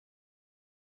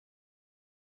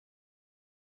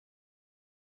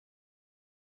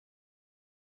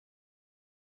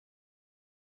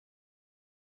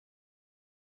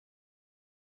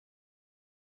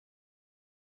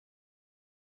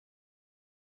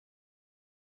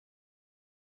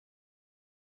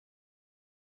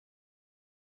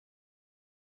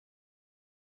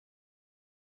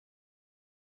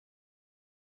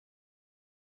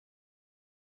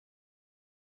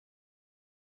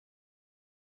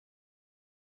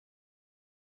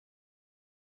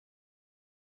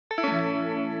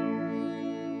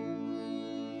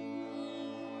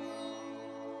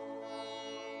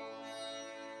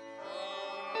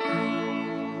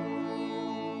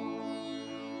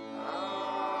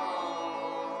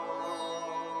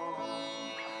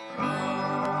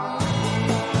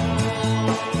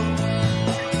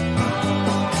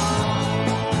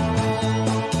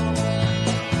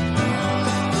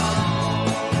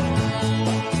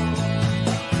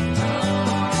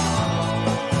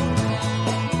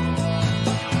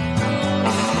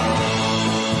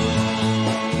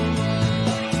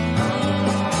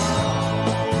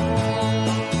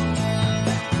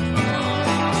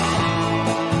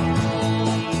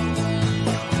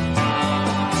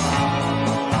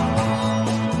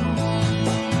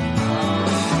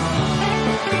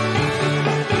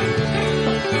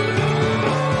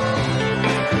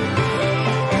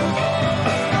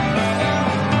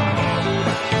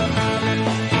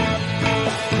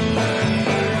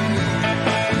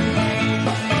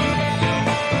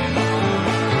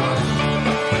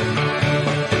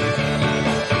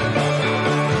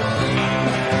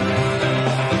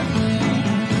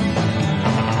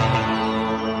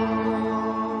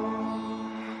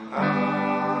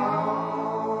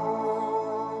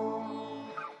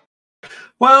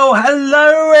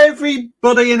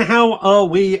Buddy, and how are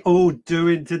we all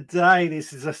doing today?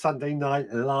 This is a Sunday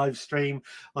night live stream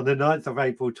on the 9th of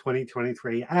April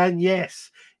 2023. And yes,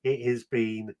 it has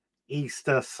been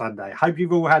Easter Sunday. Hope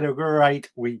you've all had a great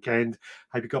weekend.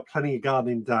 Hope you've got plenty of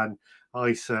gardening done.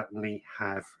 I certainly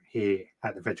have here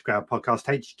at the Veg Grower Podcast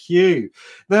HQ.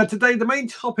 Now, today, the main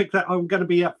topic that I'm going to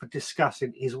be up for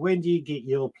discussing is when do you get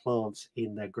your plants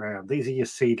in the ground? These are your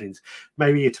seedlings,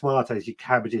 maybe your tomatoes, your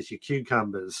cabbages, your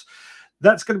cucumbers.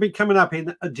 That's going to be coming up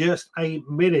in just a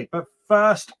minute. But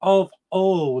first of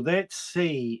all, let's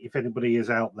see if anybody is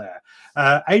out there.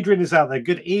 Adrian is out there.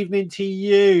 Good evening to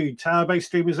you. Turbo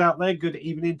Stream is out there. Good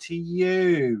evening to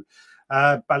you.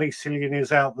 Ballycillion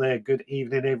is out there. Good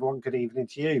evening, everyone. Good evening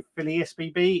to you. Philly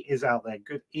SBB is out there.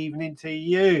 Good evening to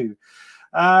you.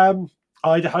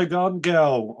 Idaho Garden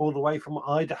Girl, all the way from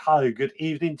Idaho. Good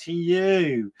evening to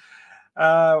you.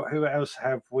 Who else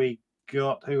have we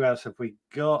got? Who else have we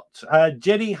got?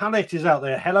 Jenny Hunnett is out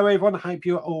there. Hello, everyone. Hope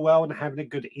you're all well and having a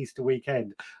good Easter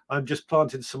weekend. I'm just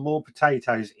planting some more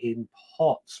potatoes in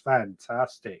pots.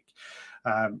 Fantastic.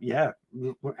 Yeah,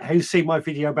 who's seen my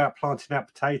video about planting out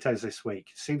potatoes this week?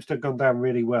 Seems to have gone down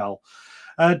really well.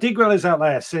 Digwell is out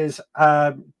there. Says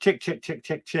chick, chick, chick,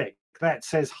 chick, chick. That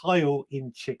says hi all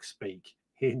in chick speak.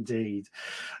 Indeed.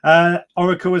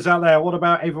 Oracle is out there. What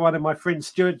about everyone and my friend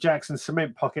Stuart Jackson,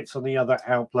 Cement Pockets on the other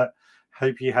outlet?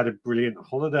 Hope you had a brilliant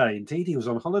holiday. Indeed, he was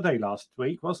on holiday last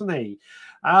week, wasn't he?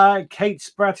 Kate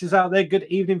Spratt is out there. Good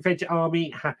evening, Veg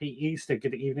Army. Happy Easter.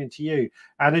 Good evening to you.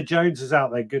 Anna Jones is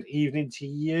out there. Good evening to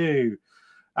you.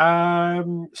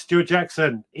 Stuart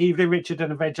Jackson. Evening, Richard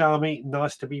and the Veg Army.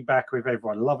 Nice to be back with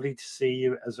everyone. Lovely to see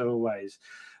you as always.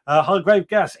 Highgrave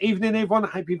Gas. Evening, everyone.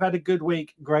 Hope you've had a good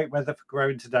week. Great weather for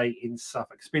growing today in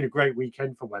Suffolk. It's been a great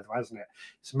weekend for weather, hasn't it?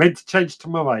 It's meant to change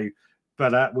tomorrow,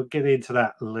 but we'll get into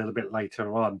that a little bit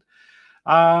later on.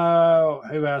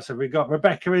 Who else have we got?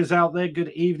 Rebecca is out there. Good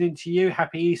evening to you.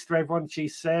 Happy Easter, everyone, she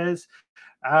says.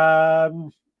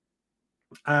 And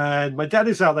my dad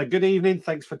is out there. Good evening.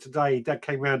 Thanks for today. Dad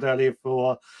came round earlier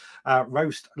for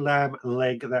roast lamb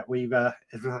leg that we've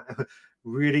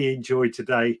really enjoyed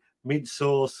today. Mint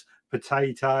sauce,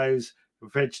 potatoes,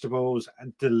 vegetables,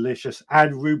 and delicious.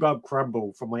 And rhubarb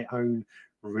crumble from my own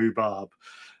rhubarb.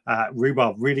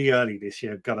 Rhubarb really early this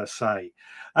year, I've got to say.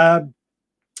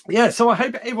 Yeah, so I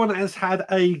hope everyone has had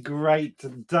a great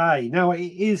day. Now, it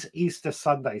is Easter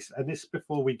Sunday, and this is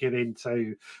before we get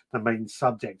into the main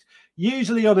subject.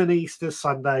 Usually on an Easter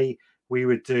Sunday, we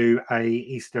would do a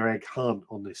Easter egg hunt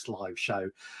on this live show.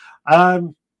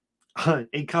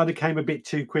 It kind of came a bit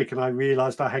too quick, and I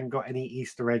realised I hadn't got any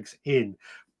Easter eggs in.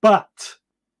 But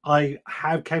I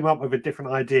have came up with a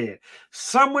different idea.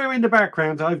 Somewhere in the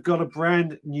background, I've got a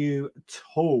brand new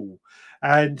tool.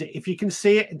 And if you can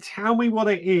see it and tell me what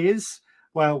it is,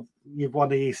 well, you've won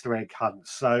the Easter egg hunt.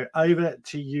 So over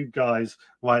to you guys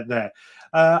right there.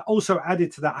 Also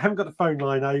added to that, I haven't got the phone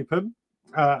line open.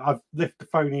 I've left the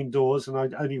phone indoors and I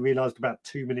only realised about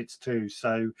 2 minutes to.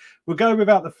 So we'll go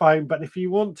without the phone. But if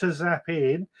you want to zap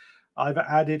in, I've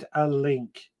added a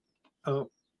link.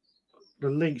 The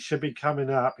link should be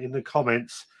coming up in the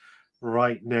comments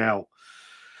right now.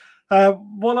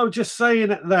 While I was just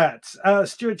saying that,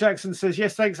 Stuart Jackson says,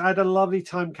 yes, thanks. I had a lovely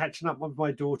time catching up with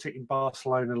my daughter in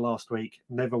Barcelona last week.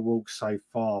 Never walked so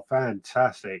far.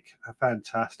 Fantastic.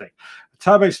 Fantastic.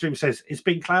 Turbo Stream says, it's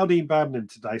been cloudy in Birmingham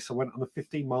today, so I went on a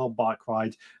 15-mile bike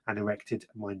ride and erected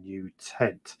my new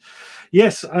tent.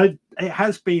 Yes, it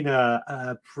has been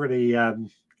a pretty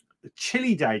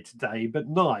chilly day today, but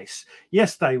nice.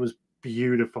 Yesterday was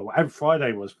beautiful, and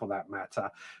Friday was, for that matter.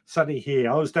 Sunny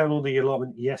here. I was down on the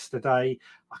allotment yesterday.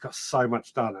 I got so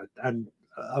much done, and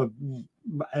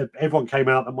everyone came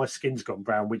out and my skin's gone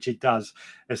brown, which it does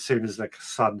as soon as the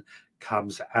sun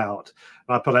comes out.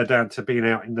 And I put that down to being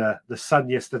out in the sun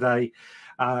yesterday.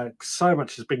 So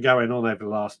much has been going on over the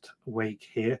last week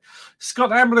here.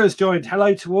 Scott Ambler has joined.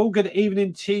 Hello to all. Good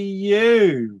evening to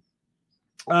you.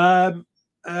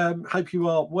 Hope you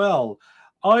are well.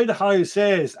 Idaho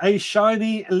says, a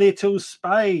shiny little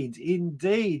spade.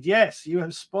 Indeed. Yes, you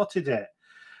have spotted it.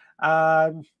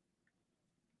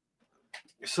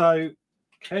 So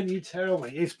can you tell me?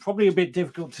 It's probably a bit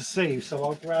difficult to see, so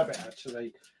I'll grab it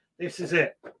actually. This is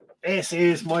it. This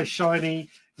is my shiny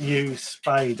new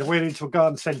spade. I went into a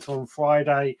garden centre on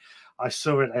Friday. I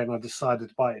saw it and I decided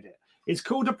to buy it. It's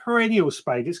called a perennial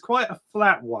spade. It's quite a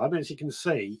flat one, as you can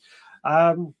see.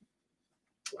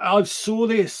 I saw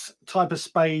this type of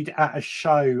spade at a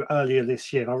show earlier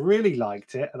this year, and I really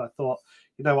liked it. And I thought,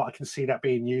 you know what, I can see that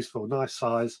being useful. Nice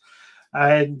size.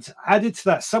 And added to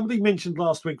that, somebody mentioned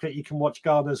last week that you can watch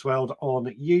Gardener's World on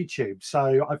YouTube.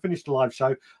 So I finished the live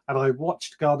show and I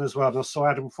watched Gardener's World. I saw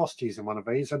Adam Frost using one of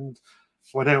these and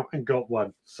went out and got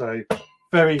one. So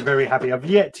very, very happy. I've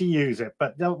yet to use it,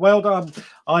 but well done,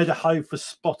 Idaho, for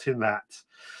spotting that.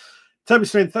 Toby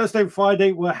Smith, Thursday and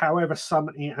Friday were, however,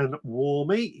 sunny and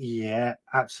warmy. Yeah,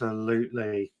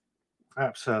 absolutely.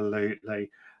 Absolutely.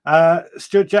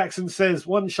 Stuart Jackson says,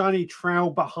 one shiny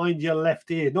trowel behind your left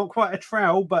ear. Not quite a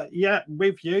trowel, but yeah,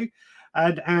 with you.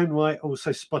 And Anne White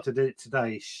also spotted it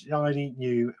today. Shiny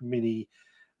new mini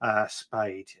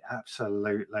spade.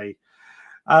 Absolutely.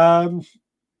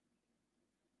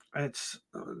 Let's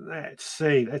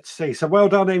see. So well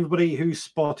done, everybody who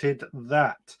spotted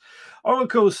that.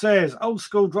 Oracle says, old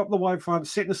school, drop the white front,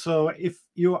 sit in the soil. If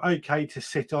you're okay to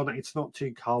sit on, it's not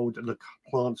too cold, and the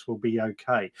plants will be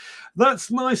okay.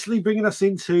 That's nicely bringing us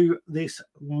into this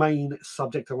main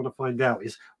subject I want to find out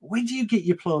is, when do you get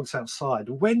your plants outside?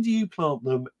 When do you plant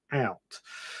them out?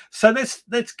 So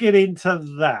let's get into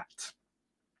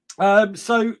that.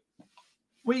 So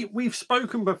we've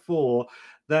spoken before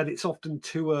that it's often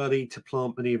too early to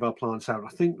plant many of our plants out. I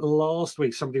think last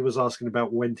week somebody was asking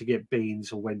about when to get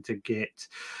beans or when to get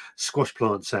squash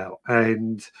plants out.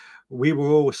 And we were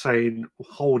all saying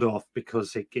hold off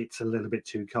because it gets a little bit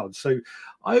too cold. So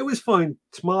I always find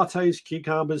tomatoes,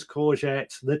 cucumbers,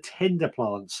 courgettes, the tender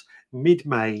plants,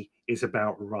 mid-May is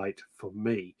about right for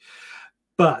me.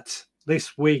 But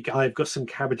this week, I've got some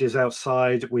cabbages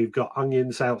outside. We've got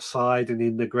onions outside and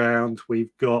in the ground. We've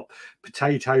got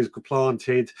potatoes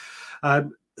planted.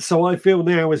 So I feel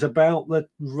now is about the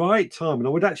right time. And I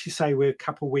would actually say we're a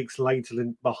couple of weeks later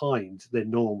than behind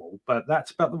than normal. But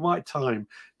that's about the right time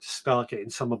to start getting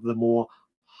some of the more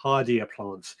hardier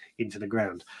plants into the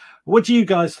ground. What do you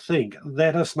guys think?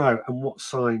 Let us know. And what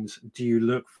signs do you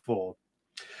look for?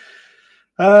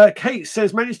 Kate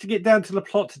says, managed to get down to the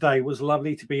plot today. Was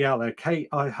lovely to be out there. Kate,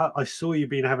 I saw you've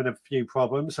been having a few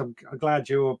problems. I'm glad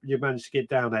you managed to get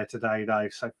down there today, though.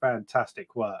 So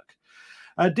fantastic work.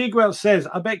 Digwell says,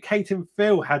 I bet Kate and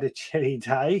Phil had a chilly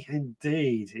day.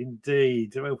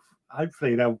 Indeed. Well,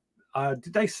 hopefully they'll.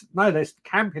 Did they? No, they're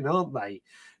camping, aren't they?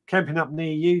 Camping up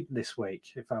near you this week,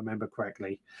 if I remember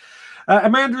correctly.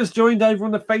 Amanda has joined over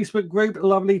on the Facebook group.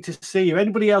 Lovely to see you.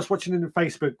 Anybody else watching in the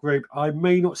Facebook group, I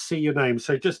may not see your name,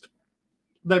 so just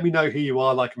let me know who you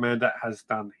are, like Amanda has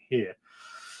done here.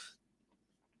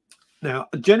 Now,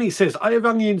 Jenny says, I have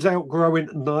onions outgrowing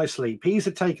nicely. Peas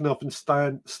are taking off and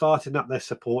starting up their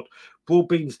support. Broad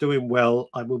beans doing well.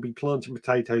 I will be planting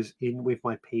potatoes in with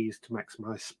my peas to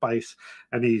maximise space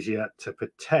and easier to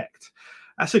protect.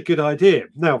 That's a good idea.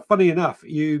 Now, funny enough,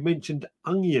 you mentioned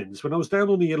onions. When I was down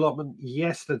on the allotment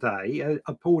yesterday,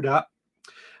 I pulled up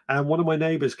and one of my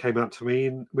neighbours came up to me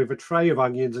with a tray of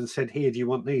onions and said, here, do you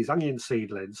want these onion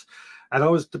seedlings? And I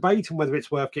was debating whether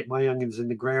it's worth getting my onions in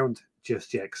the ground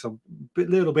just yet because I'm a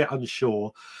little bit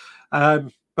unsure.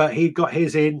 But he got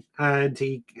his in and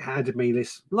he handed me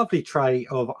this lovely tray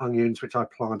of onions, which I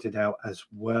planted out as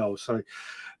well. So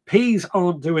peas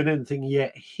aren't doing anything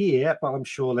yet here, but I'm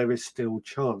sure there is still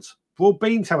chance. Broad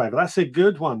beans, however, that's a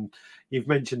good one you've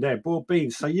mentioned there, broad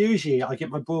beans. So usually I get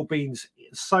my broad beans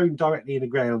sown directly in the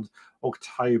ground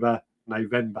October,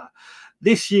 November.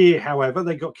 This year, however,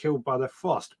 they got killed by the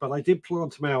frost, but I did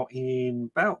plant them out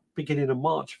in about beginning of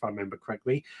March, if I remember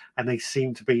correctly, and they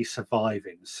seem to be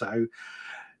surviving. So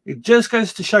it just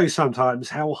goes to show sometimes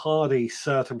how hardy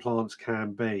certain plants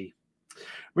can be.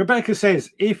 Rebecca says,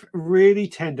 if really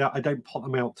tender, I don't pot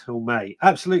them out till May.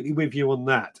 Absolutely with you on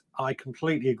that. I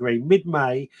completely agree.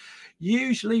 Mid-May,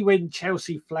 usually when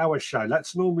Chelsea flowers show,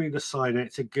 that's normally the sign that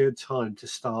it's a good time to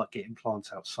start getting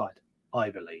plants outside, I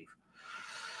believe.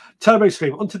 Turbo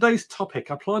Stream, on today's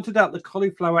topic, I planted out the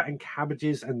cauliflower and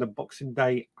cabbages and the Boxing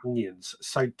Day onions.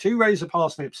 So 2 rows of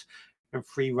parsnips and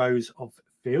 3 rows of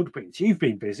field beans. You've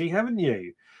been busy, haven't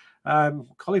you?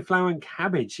 Cauliflower and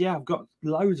cabbage. Yeah, I've got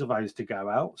loads of those to go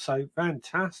out. So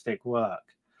fantastic work.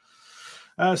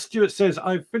 Stuart says,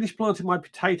 I've finished planting my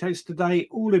potatoes today,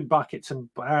 all in buckets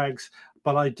and bags,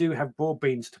 but I do have broad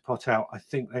beans to pot out. I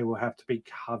think they will have to be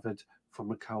covered from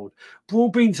the cold.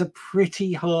 Broad beans are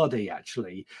pretty hardy,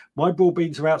 actually. My broad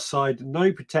beans are outside,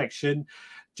 no protection,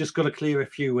 just got to clear a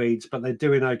few weeds, but they're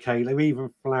doing okay. They're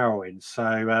even flowering,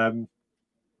 so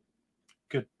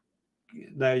good.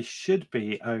 They should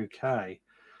be okay.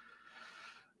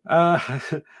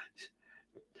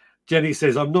 Jenny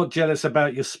says, I'm not jealous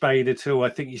about your spade at all. I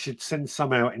think you should send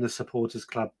some out in the supporters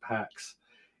club packs.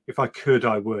 If I could,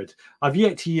 I would. I've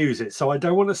yet to use it, so I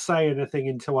don't want to say anything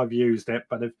until I've used it.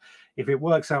 But if it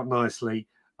works out nicely,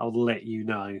 I'll let you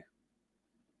know.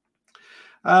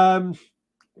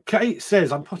 Kate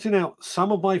says, I'm putting out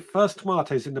some of my first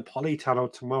tomatoes in the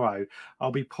polytunnel tomorrow.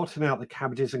 I'll be potting out the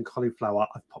cabbages and cauliflower.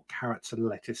 I've put carrots and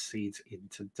lettuce seeds in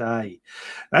today.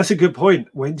 That's a good point.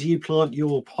 When do you plant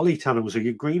your polytunnels or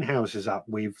your greenhouses up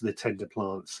with the tender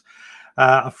plants?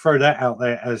 I'll throw that out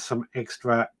there as some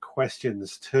extra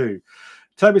questions too.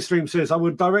 Toby Stream says, I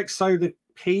will direct sow the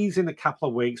peas in a couple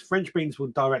of weeks. French beans will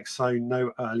direct sow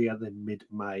no earlier than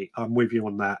mid-May. I'm with you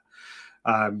on that.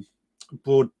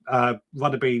 Broad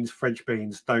runner beans, French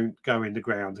beans don't go in the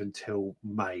ground until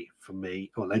May for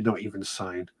me, or they're not even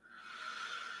sown.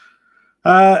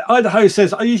 Idaho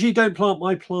says, I usually don't plant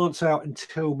my plants out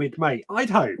until mid-May.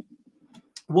 Idaho,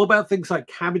 what about things like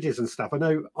cabbages and stuff? I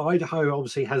know Idaho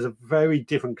obviously has a very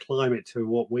different climate to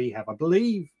what we have. I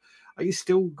believe, are you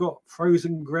still got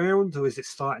frozen ground, or is it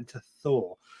starting to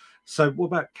thaw? So what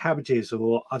about cabbages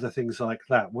or other things like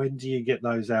that? When do you get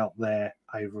those out there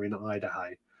over in Idaho?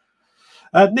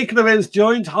 Nicola has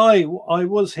joined. Hi, I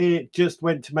was here, just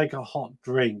went to make a hot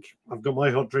drink. I've got my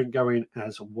hot drink going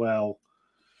as well.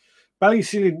 Valley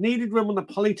Ceiling needed room on the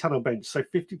polytunnel bench, so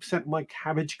 50% of my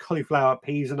cabbage, cauliflower,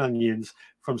 peas and onions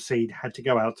from seed had to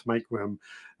go out to make room,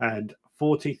 and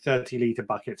 40, 30-litre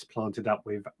buckets planted up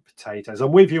with potatoes.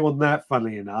 I'm with you on that,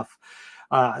 funnily enough.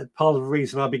 Part of the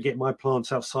reason I've been getting my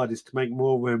plants outside is to make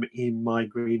more room in my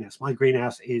greenhouse. My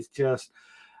greenhouse is just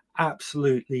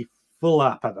absolutely full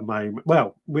up at the moment.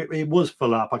 Well, it was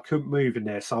full up. I couldn't move in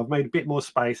there, so I've made a bit more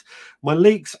space. My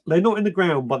leeks, they're not in the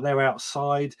ground, but they're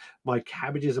outside. My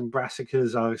cabbages and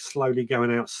brassicas are slowly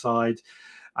going outside.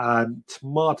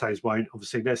 Tomatoes won't,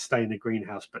 obviously they're staying in the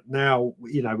greenhouse, but now,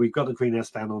 you know, we've got the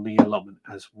greenhouse down on the allotment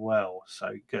as well,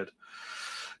 so good.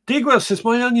 Digwell says,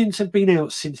 my onions have been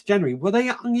out since January. Were they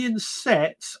onion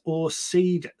sets or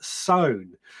seed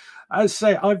sown? As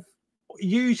I say, I've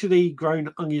usually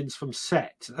grown onions from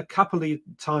set. A couple of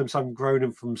times I've grown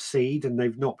them from seed and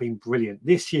they've not been brilliant.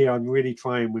 This year I'm really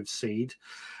trying with seed.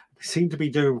 They seem to be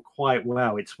doing quite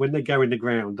well. It's when they go in the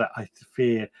ground that I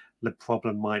fear the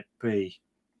problem might be.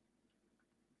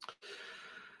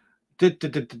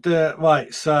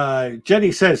 Right, so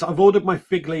Jenny says, I've ordered my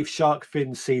fig leaf shark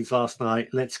fin seeds last night.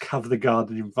 Let's cover the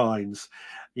garden in vines.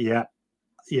 Yeah,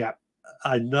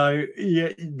 I know. Yeah,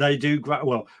 they do grow.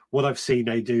 Well, what I've seen,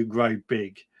 they do grow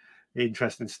big.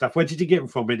 Interesting stuff. Where did you get them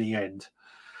from in the end?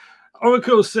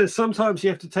 Oracle says, sometimes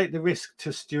you have to take the risk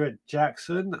to Stuart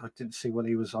Jackson. I didn't see what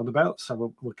he was on about,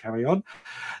 so we'll carry on.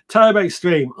 Turbo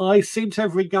Stream, I seem to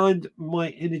have regained my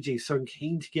energy, so I'm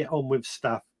keen to get on with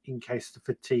stuff in case the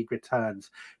fatigue returns.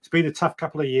 It's been a tough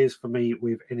couple of years for me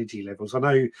with energy levels. I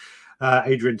know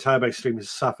Adrian Turbo Stream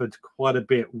has suffered quite a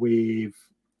bit with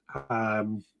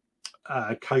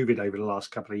COVID over the last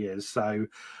couple of years, so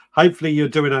hopefully you're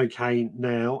doing okay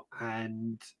now.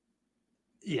 And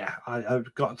yeah,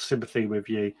 I've got sympathy with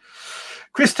you.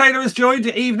 Chris Taylor has joined.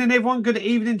 Good evening, everyone. Good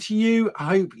evening to you. I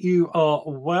hope you are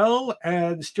well.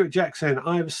 And Stuart Jackson,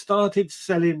 I've started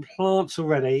selling plants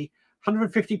already.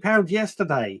 £150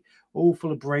 yesterday, all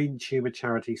full of brain tumour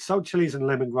charity. Sold chilies and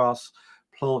lemongrass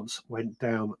plants went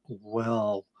down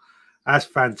well. That's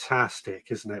fantastic,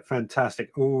 isn't it?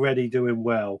 Fantastic. Already doing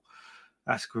well.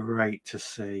 That's great to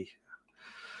see.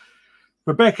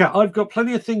 Rebecca, I've got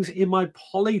plenty of things in my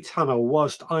polytunnel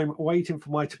whilst I'm waiting for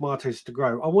my tomatoes to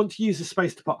grow. I want to use the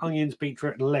space to put onions,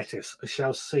 beetroot and lettuce. I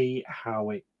shall see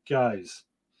how it goes.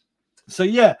 So,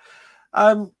 yeah.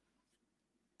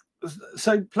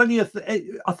 So plenty of,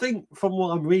 I think from what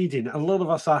I'm reading, a lot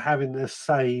of us are having the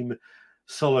same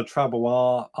sort of trouble.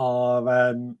 Our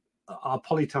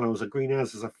polytunnels, our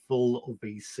greenhouses are full of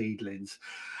these seedlings,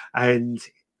 and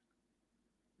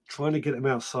trying to get them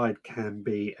outside can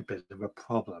be a bit of a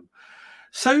problem.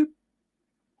 So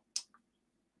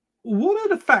what are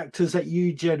the factors that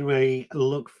you generally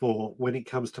look for when it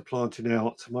comes to planting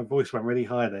out? My voice went really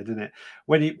high there, didn't it?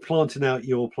 When you're planting out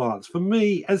your plants. For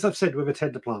me, as I've said with the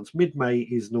tender plants, mid-May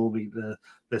is normally the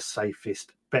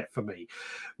safest bet for me.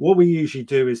 What we usually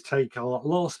do is take our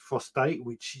last frost date,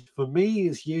 which for me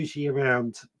is usually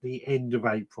around the end of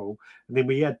April, and then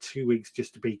we add 2 weeks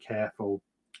just to be careful,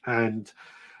 and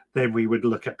then we would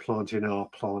look at planting our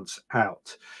plants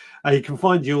out. You can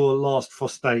find your last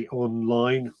frost date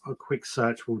online. A quick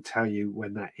search will tell you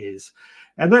when that is.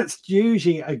 And that's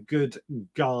usually a good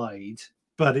guide,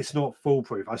 but it's not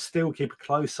foolproof. I still keep a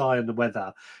close eye on the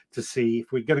weather to see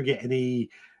if we're going to get any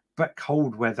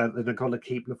cold weather, then I've got to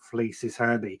keep the fleeces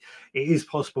handy. It is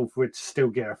possible for it to still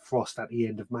get a frost at the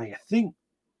end of May. I think,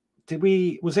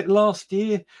 was it last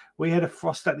year we had a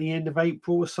frost at the end of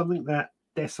April or something that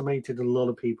decimated a lot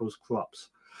of people's crops?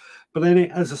 But then,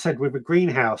 as I said, with a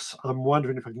greenhouse, I'm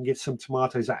wondering if I can get some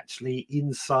tomatoes actually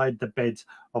inside the bed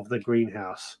of the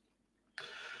greenhouse.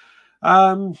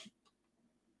 I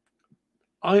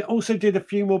also did a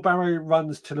few more barrow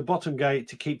runs to the bottom gate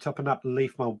to keep topping up the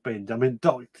leaf mold bin. I'm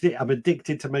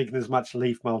addicted to making as much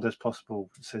leaf mold as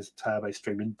possible, says Turbo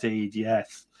Stream. Indeed,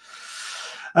 yes.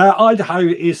 Idaho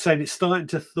is saying it's starting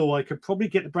to thaw. I could probably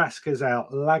get the brassicas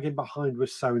out, lagging behind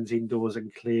with sowings indoors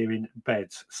and clearing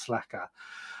beds. Slacker.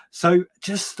 So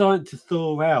just starting to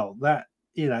thaw out. That,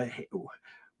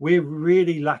 we're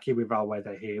really lucky with our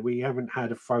weather here. We haven't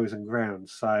had a frozen ground,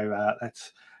 so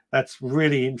that's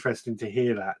really interesting to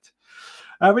hear that.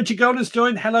 Richard Gold has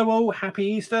joined. Hello all. Happy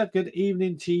Easter. Good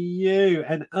evening to you.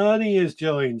 And Ernie has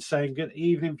joined saying good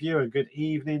evening, viewer. Good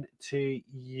evening to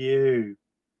you.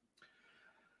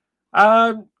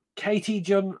 Katie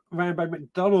John Rambo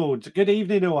McDonald. Good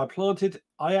evening all.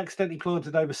 I accidentally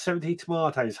planted over 70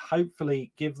 tomatoes.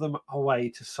 Hopefully give them away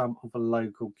to some of the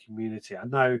local community. I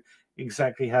know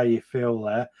exactly how you feel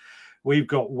there. We've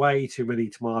got way too many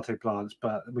tomato plants,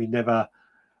 but we never...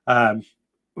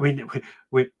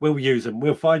 we'll use them.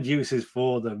 We'll find uses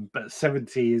for them, but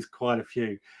 70 is quite a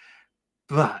few.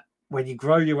 But when you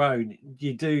grow your own,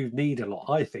 you do need a lot,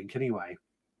 I think, anyway.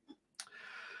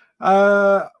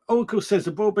 Oracle says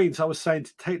the broad beans, I was saying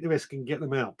to take the risk and get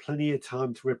them out. Plenty of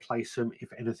time to replace them if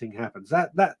anything happens.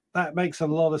 That makes a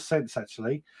lot of sense,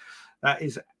 actually. That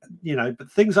is,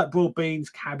 but things like broad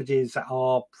beans, cabbages that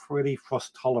are pretty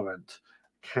frost tolerant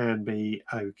can be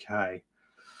okay.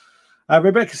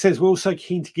 Rebecca says, we're also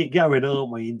keen to get going,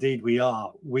 aren't we? Indeed, we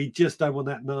are. We just don't want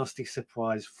that nasty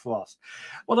surprise frost.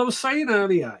 Well, I was saying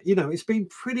earlier, it's been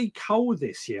pretty cold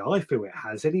this year. I feel it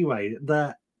has anyway.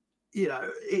 That,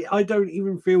 I don't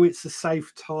even feel it's a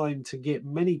safe time to get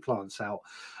many plants out.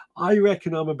 I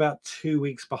reckon I'm about 2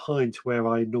 weeks behind where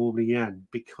I normally am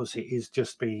because it has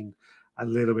just been a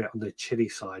little bit on the chilly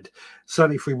side.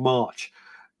 Certainly through March,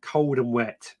 cold and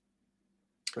wet.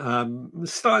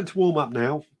 It's starting to warm up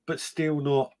now, but still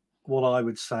not what I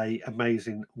would say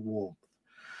amazing warmth.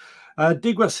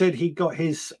 Digwa said he got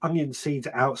his onion seeds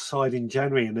outside in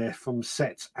January, and they're from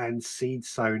sets and seed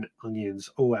sown onions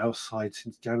all outside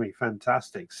since January.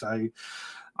 Fantastic. So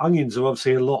onions are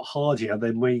obviously a lot hardier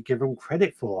than we give them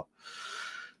credit for.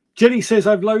 Jenny says,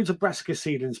 I've loads of brassica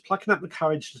seedlings, plucking up the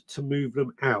courage to move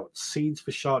them out. Seeds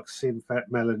for shark fin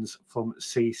melons from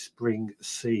Sea Spring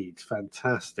Seeds.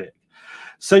 Fantastic.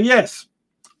 So yes,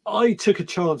 I took a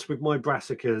chance with my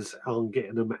brassicas on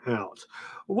getting them out.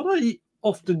 What I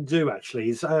often do actually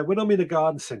is when I'm in a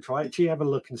garden centre, I actually have a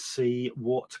look and see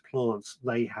what plants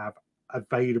they have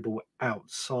available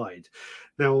outside.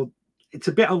 Now, it's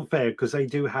a bit unfair because they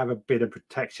do have a bit of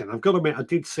protection. I've got to admit, I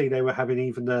did see they were having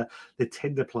even the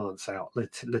tender plants out,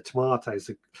 the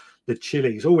tomatoes, the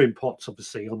chilies, all in pots,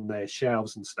 obviously, on their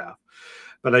shelves and stuff.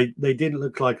 But they didn't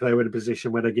look like they were in a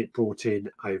position where they get brought in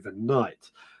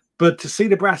overnight. But to see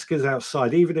the brassicas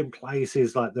outside, even in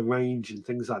places like the range and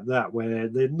things like that, where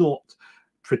they're not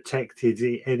protected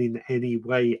in any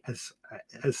way as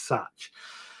such,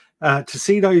 to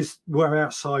see those were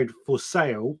outside for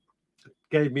sale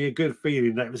gave me a good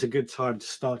feeling that it was a good time to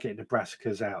start getting the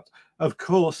brassicas out. Of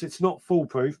course, it's not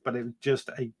foolproof, but it was just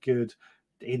a good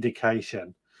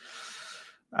indication.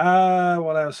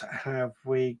 What else have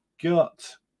we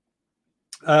got?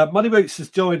 Money Boots has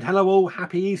joined. Hello all.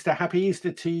 Happy Easter. Happy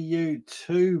Easter to you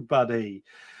too, buddy.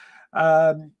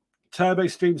 Turbo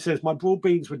Stream says, my broad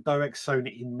beans were direct sown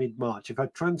in mid-March. If I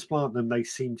transplant them, they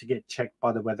seem to get checked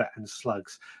by the weather and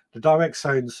slugs. The direct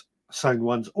sown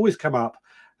ones always come up,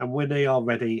 and when they are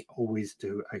ready, always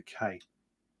do okay.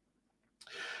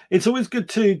 It's always good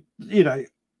to, I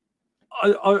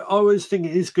always think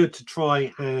it is good to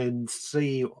try and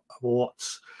see what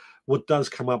does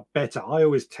come up better. I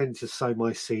always tend to sow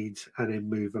my seeds and then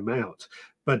move them out.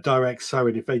 But direct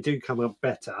sowing, if they do come up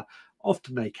better,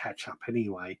 often they catch up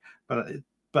anyway. But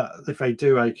if they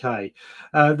do okay,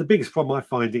 the biggest problem I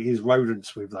find is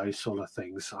rodents with those sort of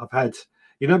things. I've had,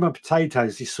 my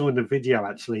potatoes, you saw in the video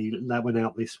actually that went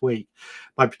out this week.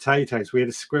 My potatoes, we had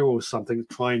a squirrel or something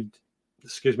try and,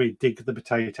 dig the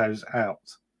potatoes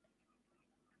out.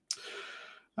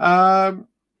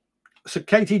 So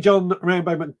Katie John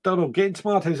Rambo McDonald, getting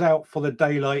tomatoes out for the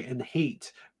daylight and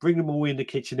heat, bring them all in the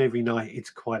kitchen every night. It's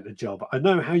quite a job. I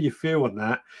know how you feel on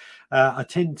that.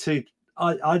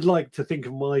 I'd like to think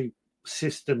of my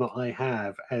system that I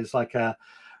have as like a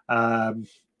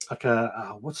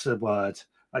what's the word?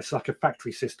 It's like a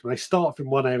factory system. They start from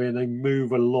one area and they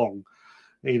move along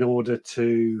in order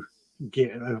to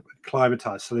get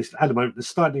acclimatized. So at the moment they're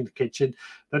starting in the kitchen,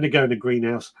 then they go in the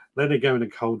greenhouse, then they go in a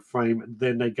cold frame, and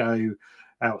then they go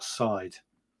outside.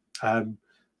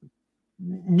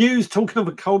 News, talking of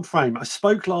a cold frame, I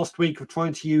spoke last week of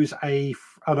trying to use a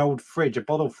an old fridge, a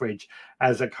bottle fridge,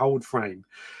 as a cold frame.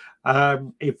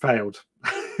 It failed.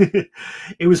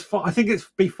 It was. I think it's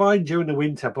be fine during the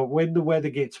winter, but when the weather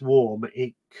gets warm,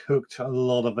 it cooked a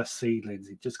lot of the seedlings.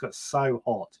 It just got so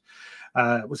hot.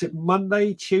 Was it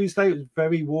Monday, Tuesday? It was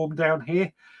very warm down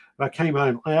here. And I came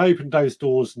home. I opened those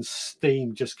doors, and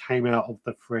steam just came out of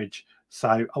the fridge.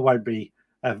 So I won't be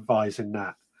advising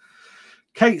that.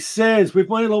 Kate says, with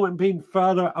my allotment being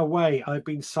further away, I've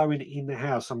been sowing in the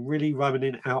house. I'm really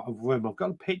running out of room. I've got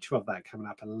a picture of that coming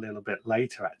up a little bit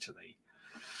later, actually.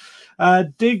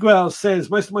 Digwell says,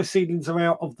 most of my seedlings are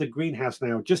out of the greenhouse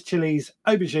now. Just chilies,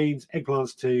 aubergines,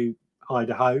 eggplants to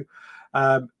Idaho,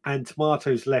 and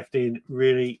tomatoes left in,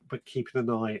 really, but keeping an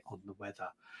eye on the weather.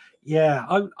 Yeah,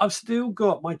 I've still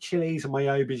got my chilies and my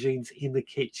aubergines in the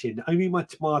kitchen. Only my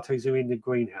tomatoes are in the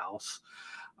greenhouse.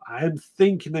 I'm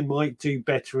thinking they might do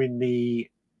better in the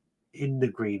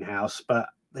greenhouse, but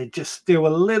they're just still a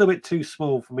little bit too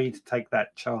small for me to take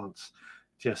that chance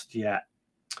just yet.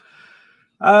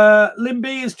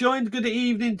 Limby has joined. Good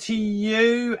evening to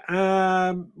you.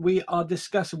 We are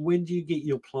discussing, when do you get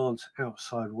your plants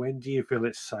outside? When do you feel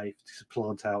it's safe to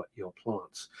plant out your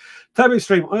plants? Turbo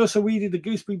Stream, I also weeded the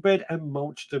gooseberry bed and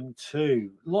mulched them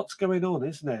too. Lots going on,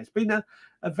 isn't there? It's been a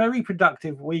very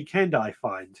productive weekend, I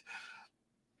find.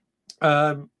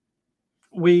 I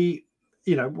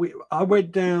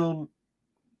went down.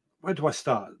 Where do I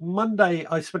start? Monday,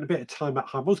 I spent a bit of time at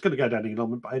home. I was going to go down to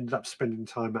England, but I ended up spending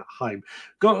time at home.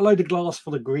 Got a load of glass for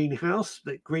the greenhouse.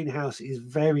 The greenhouse is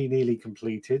very nearly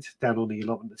completed down on the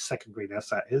allotment, the second greenhouse,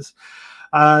 that is.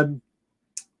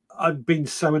 I've been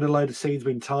sowing a load of seeds,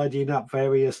 been tidying up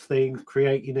various things,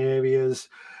 creating areas,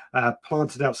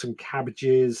 planted out some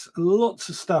cabbages, lots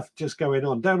of stuff just going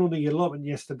on. Down on the allotment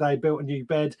yesterday, built a new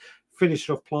bed, finished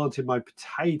off planting my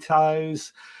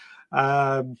potatoes.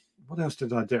 What else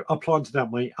did I do? I planted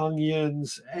out my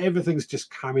onions. Everything's just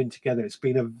coming together. It's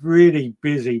been a really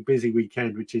busy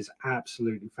weekend, which is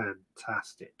absolutely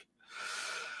fantastic.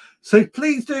 So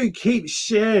please do keep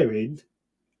sharing.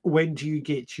 When do you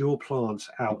get your plants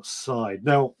outside?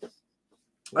 Now,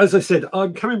 as I said,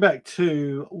 I'm coming back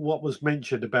to what was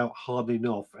mentioned about hardening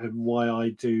off and why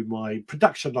I do my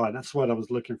production line. That's what I was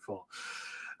looking for.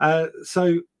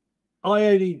 So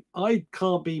I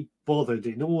can't be bothered,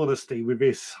 in all honesty, with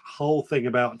this whole thing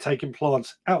about taking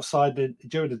plants outside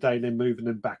during the day and then moving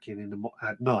them back in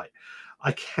at night.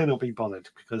 I cannot be bothered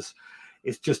because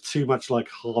it's just too much like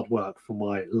hard work for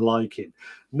my liking.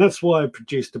 And that's why I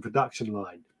produced the production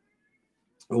line,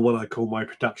 or what I call my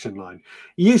production line.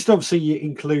 It used to obviously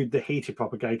include the heated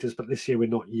propagators, but this year we're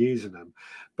not using them.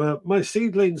 But my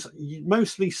seedlings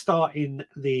mostly start in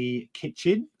the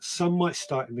kitchen. Some might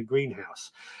start in the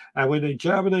greenhouse. And when they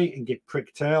germinate and get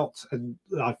pricked out, and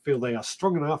I feel they are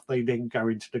strong enough, they then go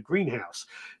into the greenhouse.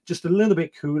 Just a little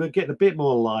bit cooler, getting a bit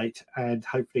more light, and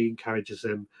hopefully encourages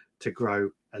them to grow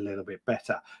a little bit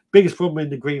better. Biggest problem in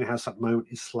the greenhouse at the moment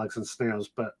is slugs and snails,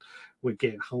 but we're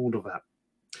getting hold of that.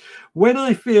 When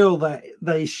I feel that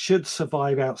they should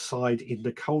survive outside in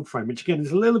the cold frame, which again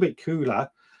is a little bit cooler,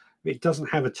 it doesn't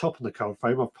have a top on the cold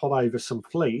frame, I've put over some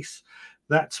fleece,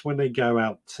 that's when they go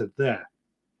out to there.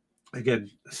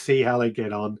 Again, see how they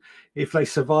get on. If they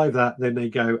survive that, then they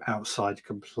go outside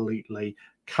completely,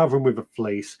 cover them with a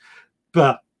fleece.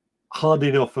 But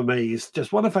hardening off for me is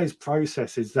just one of those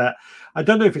processes that I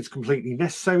don't know if it's completely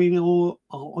necessary in all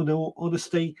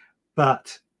honesty,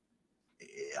 but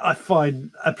I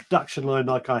find a production line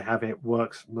like I have it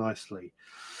works nicely.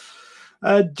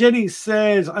 Jenny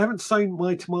says, I haven't sown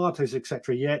my tomatoes,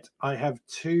 etc. yet. I have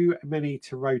too many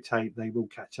to rotate. They will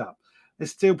catch up.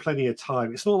 There's still plenty of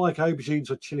time. It's not like aubergines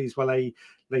or chilies where they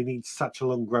need such a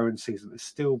long growing season. There's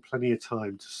still plenty of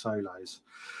time to sow those.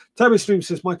 Turbo Stream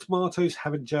says, my tomatoes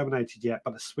haven't germinated yet,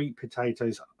 but the sweet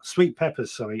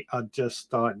peppers, are just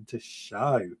starting to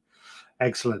show.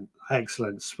 Excellent.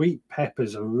 Sweet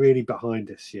peppers are really behind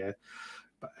this year,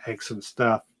 but excellent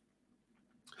stuff.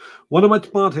 One of my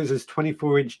tomatoes is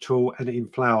 24-inch tall and in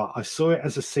flower. I saw it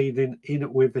as a seedling in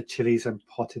it with the chilies and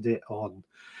potted it on.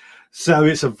 So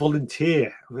it's a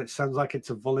volunteer. It sounds like it's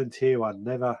a volunteer one.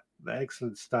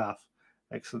 Excellent stuff.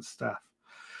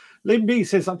 Lynn B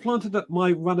says, I planted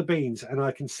my runner beans and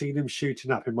I can see them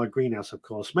shooting up in my greenhouse, of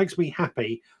course. Makes me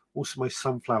happy. Also, my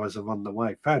sunflowers are on the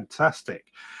way. Fantastic.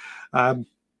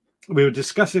 We were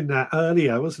discussing that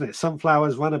earlier, wasn't it?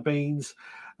 Sunflowers, runner beans.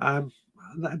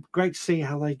 Great to see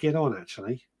how they get on,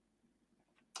 actually.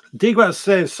 Digwell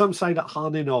says, some say that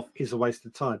hardening off is a waste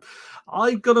of time.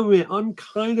 I've got to admit, I'm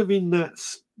kind of in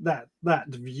that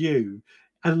view.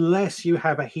 unless you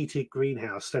have a heated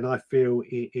greenhouse, then I feel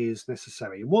it is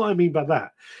necessary. And what I mean by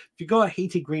that, if you've got a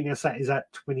heated greenhouse that is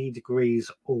at 20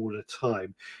 degrees all the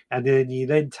time, and then you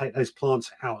then take those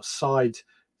plants outside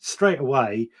straight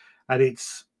away, and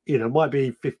it's, might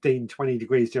be 15, 20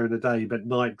 degrees during the day, but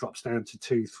night drops down to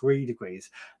 2, 3 degrees.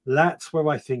 That's where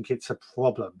I think it's a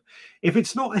problem. If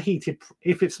it's not a heated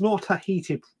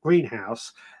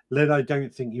greenhouse, then I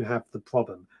don't think you have the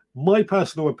problem. My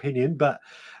personal opinion, but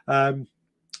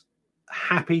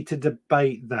happy to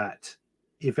debate that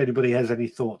if anybody has any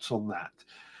thoughts on that.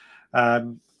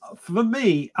 For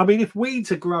me, I mean, if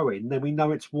weeds are growing, then we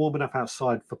know it's warm enough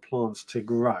outside for plants to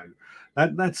grow.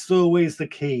 That's always the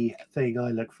key thing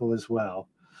I look for as well.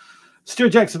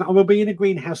 Stuart Jackson, I will be in a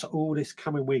greenhouse all this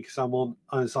coming week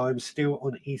as I'm still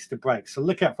on Easter break. So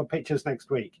look out for pictures next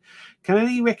week. Can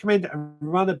any recommend a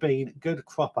runner bean good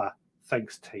cropper?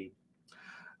 Thanks, team.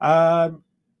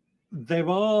 There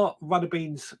are runner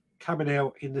beans coming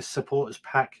out in the supporters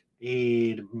pack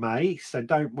in May, so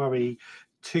don't worry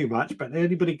too much. But if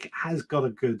anybody has got a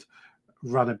good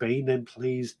runner bean, then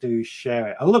please do share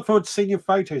it. I look forward to seeing your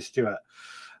photos, Stuart.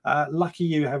 Lucky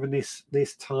you having this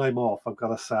time off, I've got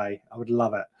to say. I would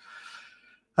love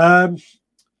it.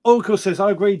 Oracle says,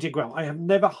 I agree, Digwell. I have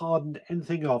never hardened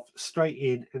anything off, straight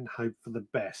in and hope for the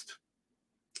best.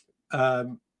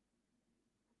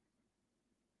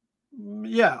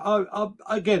 Yeah,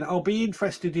 I'll be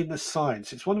interested in the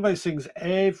science. It's one of those things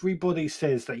everybody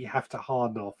says that you have to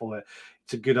harden off, or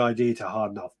it's a good idea to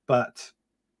harden off. But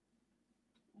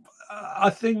I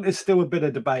think there's still a bit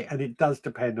of debate, and it does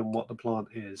depend on what the plant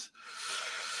is.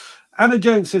 Anna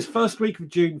Jones says, first week of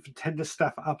June for tender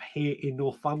stuff up here in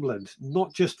Northumberland.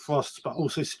 Not just frosts, but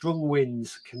also strong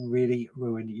winds can really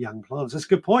ruin young plants. That's a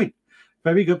good point.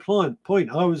 Very good point.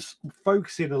 I was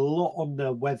focusing a lot on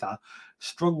the weather.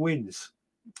 Strong winds.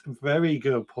 Very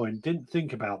good point. Didn't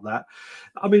think about that.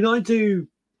 I mean, I don't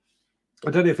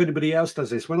know if anybody else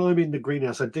does this. When I'm in the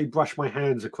greenhouse, I do brush my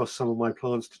hands across some of my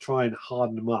plants to try and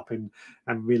harden them up and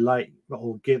relate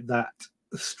or get that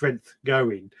strength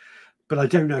going. But I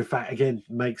don't know if that, again,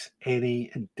 makes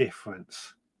any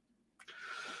difference.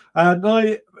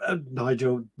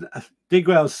 Nigel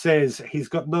Digwell says he's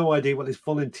got no idea what this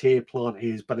volunteer plant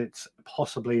is, but it's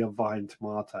possibly a vine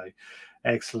tomato.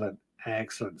 Excellent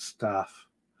stuff.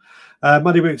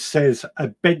 Money Boots says a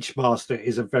Benchmaster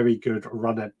is a very good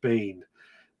runner bean.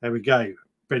 There we go.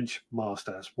 Benchmaster.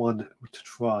 That's one to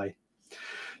try.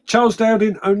 Charles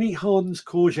Dowding only hardens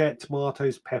courgette,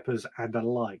 tomatoes, peppers, and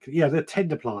alike. Yeah, they're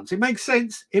tender plants. It makes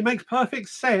sense. It makes perfect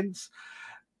sense.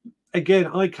 Again,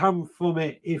 I come from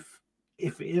it. If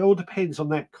it all depends on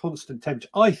that constant temperature,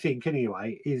 I think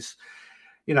anyway, is,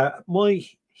 my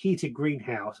unheated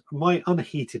greenhouse,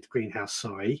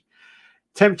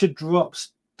 temperature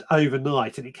drops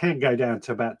overnight and it can go down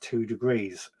to about 2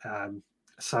 degrees.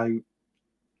 So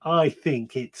I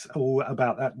think it's all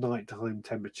about that nighttime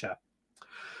temperature.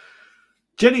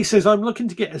 Jenny says, I'm looking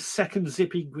to get a second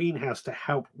zippy greenhouse to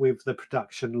help with the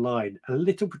production line. A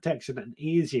little protection and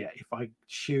easier if I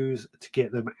choose to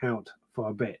get them out for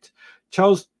a bit.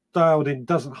 Charles Dowding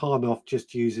doesn't harden off,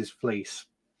 just uses fleece.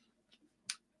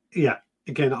 Yeah,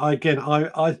 again, I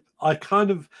kind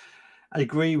of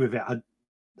agree with it.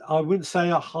 I wouldn't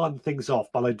say I harden things off,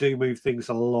 but I do move things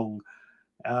along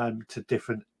to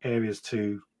different areas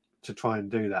to try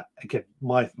and do that. Again,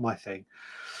 my thing.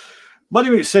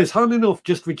 Money says, hardening off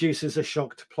just reduces the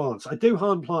shock to plants. I do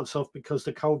harden plants off because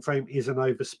the cold frame is an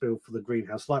overspill for the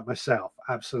greenhouse, like myself.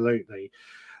 Absolutely.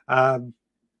 Perhaps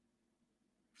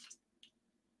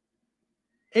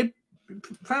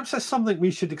that's something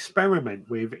we should experiment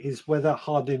with, is whether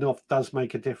hardening off does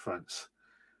make a difference.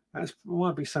 That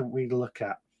might be something we look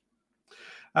at.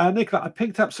 Nicola, I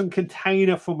picked up some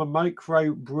container from a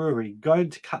micro brewery, going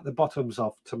to cut the bottoms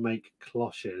off to make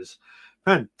cloches.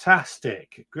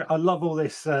 Fantastic. I love all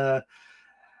this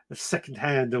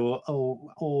secondhand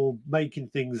or making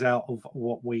things out of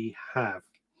what we have.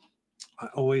 I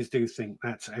always do think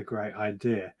that's a great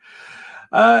idea.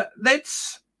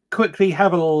 Let's quickly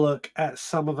have a look at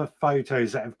some of the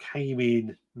photos that have came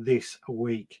in this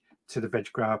week to the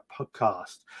Veg Grower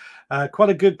Podcast.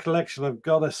 Quite a good collection, I've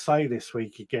got to say, this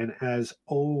week again, as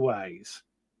always.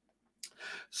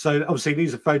 So obviously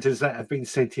these are photos that have been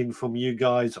sent in from you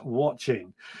guys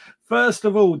watching. First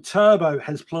of all, Turbo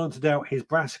has planted out his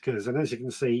brassicas, and as you can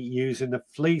see, using the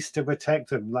fleece to protect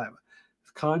them. That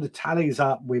kind of tallies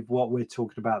up with what we're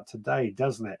talking about today,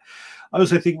 doesn't it? I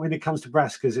also think when it comes to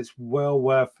brassicas, it's well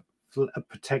worth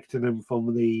protecting them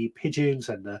from the pigeons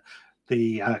and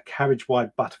the carriage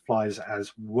white butterflies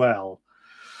as well.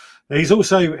 He's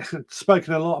also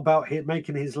spoken a lot about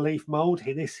making his leaf mold.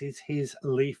 This is his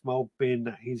leaf mold bin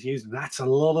that he's using. That's a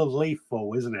lot of leaf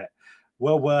fall, isn't it?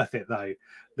 Well worth it, though.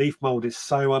 Leaf mold is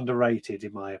so underrated,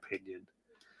 in my opinion.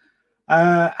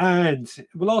 And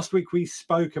last week we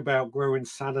spoke about growing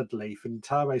salad leaf, and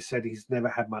Taro said he's never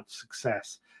had much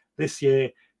success. This year,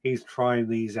 he's trying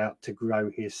these out to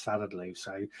grow his salad leaf.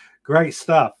 So great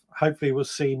stuff. Hopefully we'll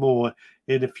see more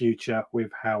in the future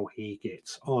with how he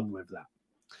gets on with that.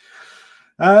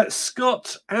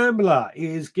 Scott Ambler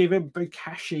is giving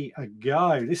bokashi a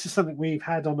go. This is something we've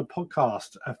had on the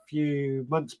podcast a few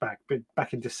months back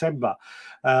in December,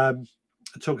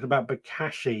 talking about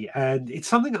bokashi, and it's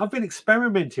something I've been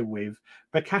experimenting with.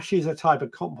 Bokashi is a type of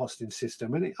composting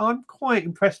system, and I'm quite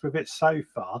impressed with it so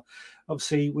far.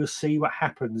 Obviously, we'll see what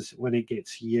happens when it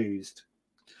gets used.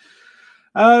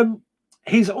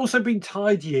 He's also been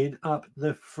tidying up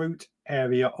the fruit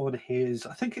area on his,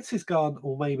 I think it's his garden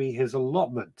or maybe his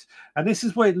allotment. And this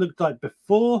is what it looked like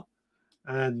before,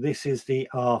 and this is the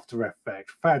after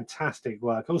effect. Fantastic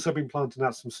work. Also been planting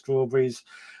out some strawberries,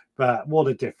 but what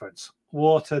a difference.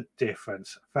 What a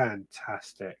difference.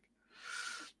 Fantastic.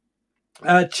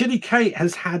 Chili Kate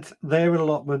has had their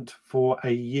allotment for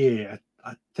a year.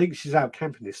 I think she's out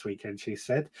camping this weekend, she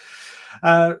said.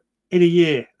 In a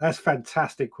year. That's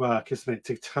fantastic work, isn't it?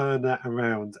 To turn that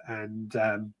around and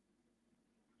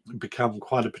become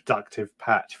quite a productive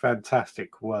patch.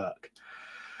 Fantastic work.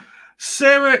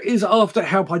 Sarah is after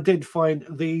help identifying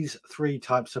these 3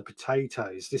 types of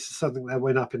potatoes. This is something that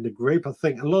went up in the group. I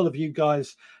think a lot of you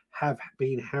guys have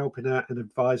been helping her and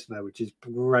advising her, which is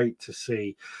great to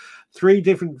see. 3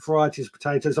 different varieties of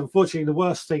potatoes. Unfortunately, the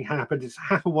worst thing happened. It's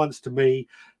happened once to me.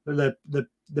 The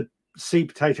seed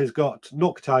potatoes got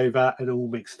knocked over and all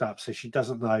mixed up, so she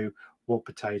doesn't know what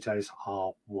potatoes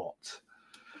are what.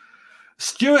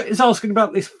 Stuart is asking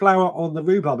about this flower on the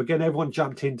rhubarb. Again, everyone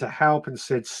jumped in to help and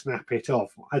said snap it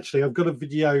off. Actually, I've got a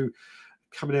video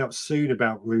coming out soon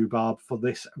about rhubarb for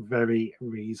this very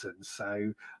reason,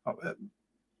 so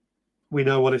we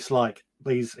know what it's like.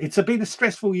 It's been a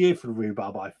stressful year for the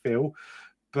rhubarb, I feel,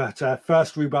 but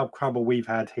first rhubarb crumble we've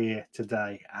had here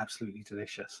today. Absolutely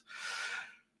delicious.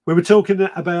 We were talking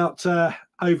about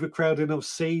overcrowding of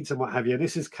seeds and what have you.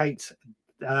 This is Kate's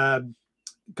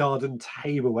garden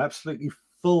table, absolutely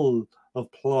full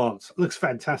of plants. Looks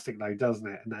fantastic though, doesn't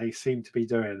it? And they seem to be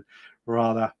doing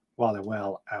rather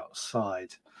well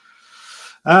outside.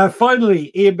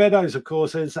 Finally, Ian Meadows, of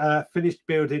course, has finished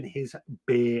building his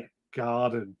beer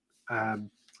garden. I'm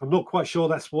not quite sure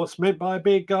that's what's meant by a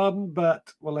beer garden,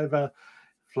 but whatever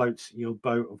floats your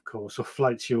boat, of course, or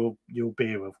floats your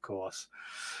beer, of course.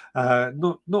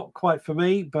 Not quite for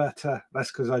me, but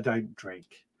that's because I don't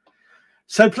drink.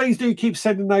 So please do keep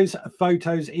sending those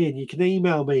photos in. You can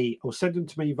email me or send them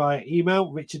to me via email,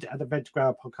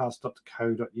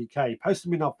 richard@veggrowerpodcast.co.uk. Post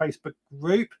them in our Facebook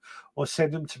group or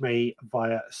send them to me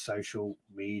via social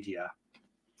media.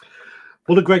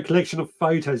 What a great collection of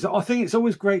photos. I think it's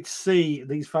always great to see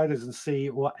these photos and see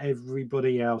what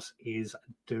everybody else is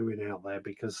doing out there,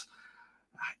 because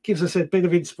it gives us a bit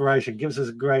of inspiration, gives us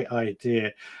a great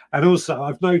idea. And also,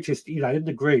 I've noticed, in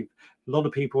the group, a lot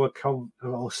of people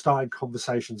are starting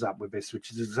conversations up with this, which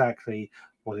is exactly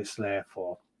what it's there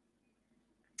for.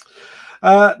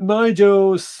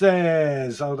 Nigel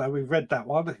says, oh no, we've read that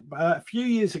one. A few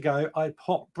years ago, I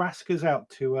popped brassicas out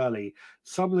too early.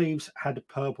 Some leaves had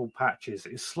purple patches.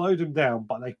 It slowed them down,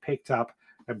 but they picked up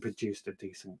and produced a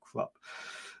decent crop.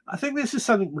 I think this is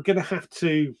something we're going to have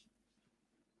to...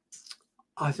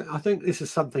 I think this is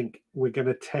something we're going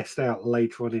to test out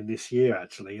later on in this year,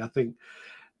 actually. I think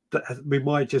that we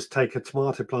might just take a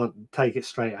tomato plant and take it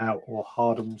straight out or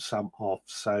harden some off.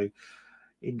 So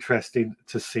interesting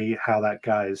to see how that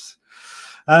goes.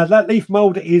 That leaf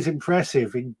mold is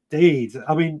impressive indeed.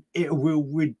 I mean, it will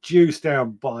reduce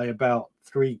down by about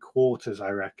 3/4, I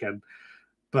reckon,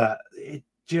 but it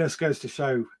just goes to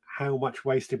show how much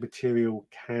wasted material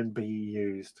can be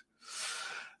used.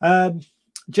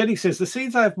 Jenny says, the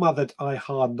seeds I have mothered, I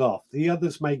hardened off. The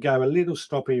others may go a little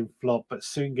stroppy and flop, but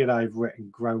soon get over it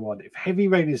and grow on. If heavy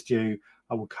rain is due,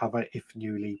 I will cover if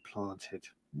newly planted.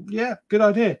 Yeah, good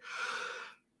idea.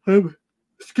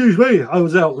 Excuse me, I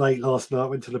was out late last night,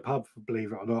 went to the pub,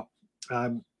 believe it or not.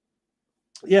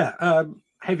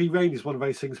 Heavy rain is one of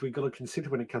those things we've got to consider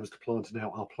when it comes to planting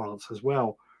out our plants as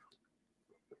well.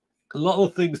 A lot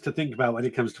of things to think about when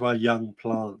it comes to our young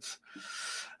plants.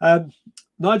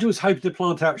 Nigel's hoping to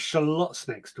plant out shallots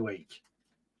next week.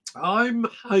 I'm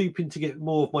hoping to get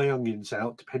more of my onions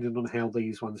out, depending on how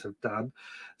these ones have done.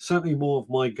 Certainly more of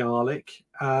my garlic.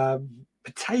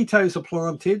 Potatoes are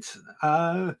planted.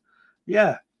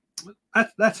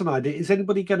 That's an idea. Is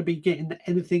anybody going to be getting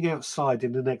anything outside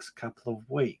in the next couple of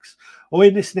weeks or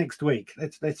in this next week?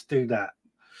 Let's do that.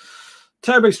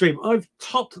 Turbo Stream, I've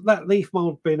topped that leaf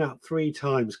mold bin up 3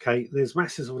 times, Kate. There's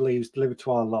masses of leaves delivered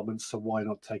to our allotments, so why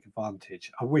not take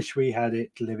advantage? I wish we had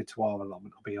it delivered to our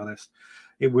allotment, I'll be honest.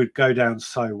 It would go down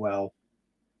so well.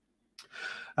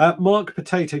 Mark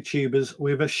potato tubers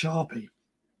with a Sharpie.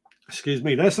 Excuse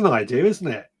me, that's an idea, isn't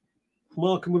it?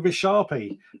 Mark them with a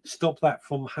Sharpie. Stop that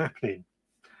from happening.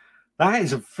 That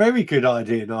is a very good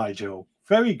idea, Nigel.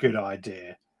 Very good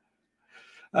idea.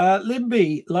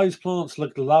 Limby, those plants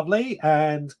look lovely.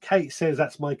 And Kate says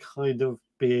that's my kind of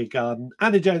beer garden.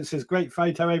 Anna Jones says, great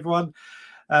photo, everyone.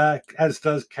 As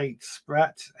does Kate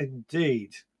Spratt.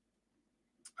 Indeed.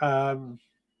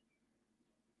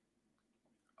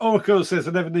 Oracle says,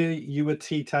 I never knew you were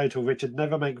teetotal, Richard.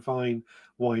 Never make wine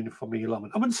from the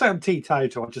allotment. I wouldn't say I'm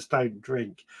teetotal. I just don't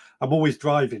drink. I'm always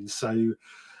driving, so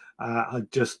I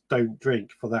just don't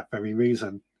drink for that very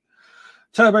reason.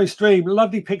 Turbo Stream,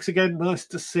 lovely pics again. Nice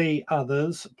to see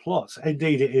others' plots.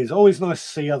 Indeed, it is. Always nice to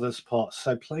see others' plots.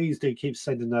 So please do keep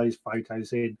sending those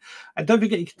photos in. And don't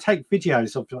forget, you can take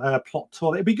videos of plot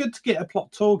tour. It'd be good to get a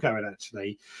plot tour going,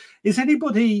 actually. Is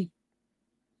anybody...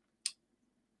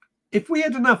 If we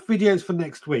had enough videos for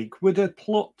next week, would a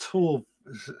plot tour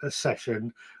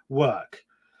session work?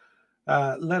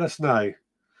 Let us know.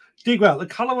 Digwell, the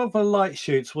colour of the light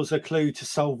shoots was a clue to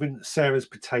solving Sarah's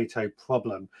potato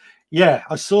problem. Yeah,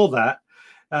 I saw that.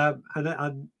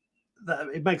 And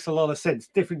it makes a lot of sense.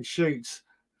 Different shoots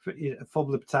from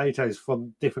the potatoes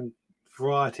from different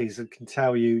varieties and can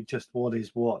tell you just what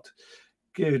is what.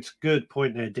 Good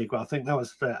point there, Digwell. I think that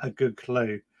was a good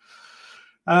clue.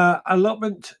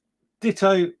 Allotment,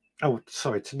 ditto. Oh,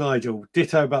 sorry, to Nigel.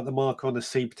 Ditto about the marker on the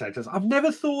seed potatoes. I've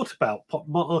never thought about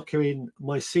marking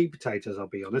my seed potatoes, I'll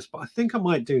be honest, but I think I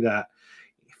might do that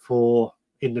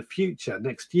in the future,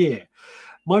 next year.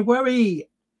 My worry,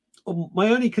 my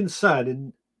only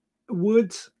concern,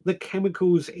 would the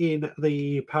chemicals in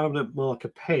the permanent marker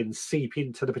pen seep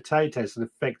into the potatoes and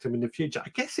affect them in the future? I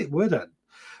guess it wouldn't.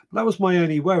 But that was my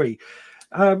only worry.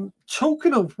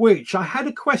 Talking of which, I had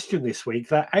a question this week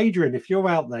that, Adrian, if you're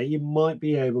out there, you might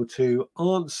be able to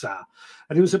answer.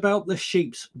 And it was about the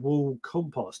sheep's wool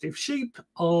compost. If sheep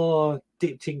are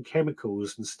dipped in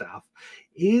chemicals and stuff,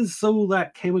 is all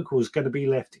that chemicals going to be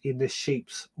left in the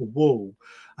sheep's wool?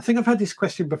 I think I've had this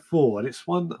question before, and it's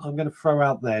one I'm going to throw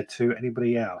out there to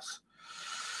anybody else.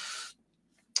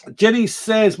 Jenny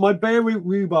says, my bare root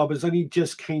rhubarb has only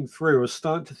just came through. I was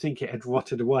starting to think it had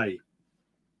rotted away.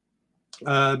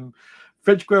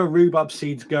 Veg Grower rhubarb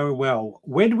seeds going well.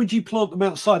 When would you plant them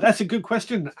outside? That's a good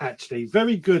question, actually.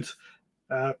 Very good.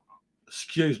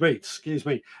 Excuse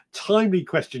me. Timely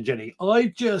question, Jenny.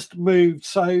 I just moved.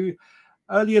 So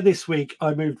earlier this week,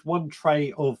 I moved 1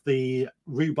 tray of the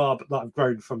rhubarb that I've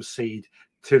grown from seed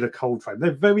to the cold frame.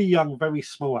 They're very young, very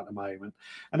small at the moment,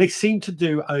 and they seem to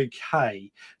do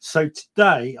okay. So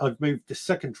today, I've moved the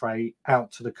 2nd tray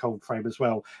out to the cold frame as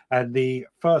well, and the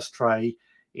 1st tray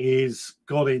is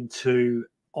got into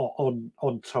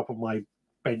on top of my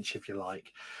bench, if you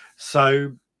like.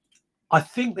 So I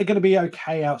think they're going to be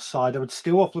okay outside. I would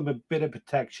still offer them a bit of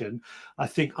protection. I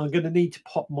think I'm going to need to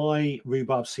pop my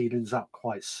rhubarb seedlings up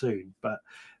quite soon, but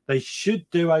they should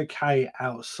do okay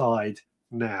outside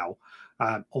now.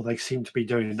 Or they seem to be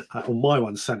doing, or my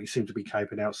ones certainly seem to be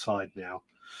coping outside now.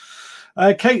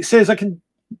 Kate says I can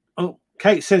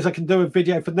do a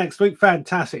video for next week.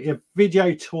 Fantastic. A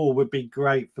video tour would be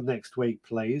great for next week,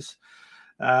 please.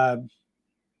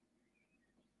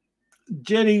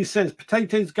 Jenny says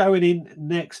potatoes going in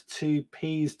next to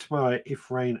peas tomorrow if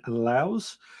rain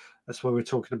allows. That's what we're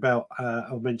talking about.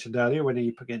 I mentioned earlier when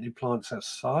you getting your plants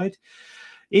outside.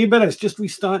 Ian Meadows just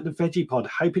restarting the veggie pod,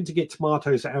 hoping to get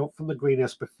tomatoes out from the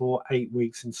greenhouse before 8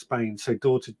 weeks in Spain. So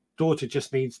daughter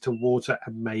just needs to water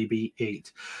and maybe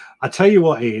eat. I tell you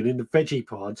what, Ian, in the veggie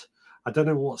pod, I don't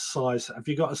know what size. Have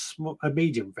you got a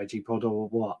medium veggie pod or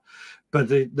what? But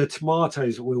the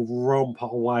tomatoes will romp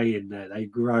away in there. They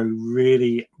grow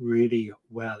really, really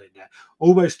well in there,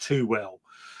 almost too well.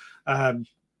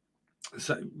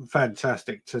 So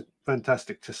fantastic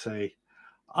to see.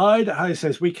 Idaho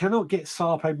says, we cannot get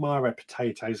Sarpe Myra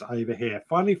potatoes over here.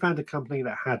 Finally found a company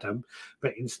that had them,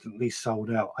 but instantly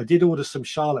sold out. I did order some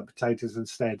Charlotte potatoes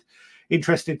instead.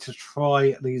 Interested to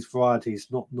try these varieties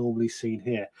not normally seen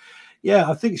here. Yeah,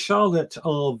 I think Charlotte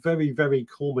are very, very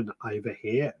common over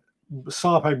here.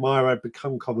 Sarpe Myra have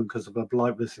become common because of the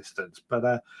blight resistance. But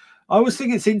I always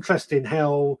think it's interesting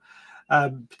how,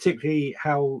 particularly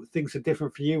how things are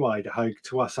different for you, Idaho,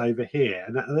 to us over here.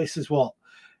 And this is what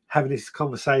having these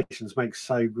conversations makes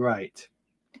so great.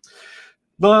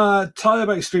 My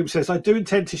Tyler Extreme says, I do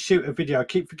intend to shoot a video. I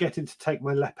keep forgetting to take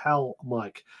my lapel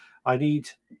mic. I need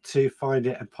to find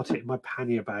it and put it in my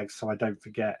pannier bag so I don't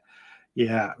forget.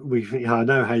 Yeah, I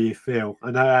know how you feel.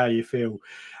 I know how you feel.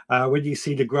 When you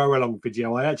see the grow along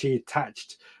video, I actually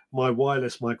attached my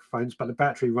wireless microphones, but the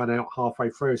battery ran out halfway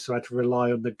through, so I had to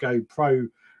rely on the GoPro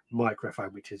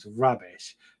microphone, which is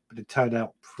rubbish, but it turned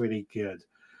out pretty good.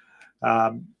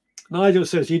 Nigel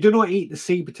says, you do not eat the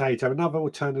seed potato. Another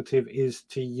alternative is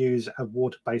to use a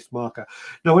water-based marker.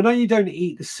 Now, I know you don't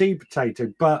eat the seed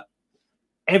potato, but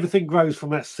everything grows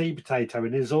from that seed potato,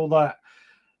 and there's all that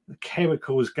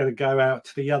chemicals going to go out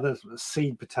to the other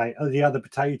seed potato, the other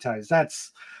potatoes.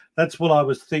 That's what I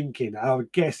was thinking. I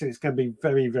would guess it's going to be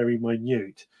very, very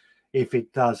minute, if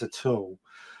it does at all.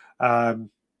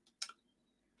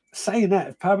 Saying that,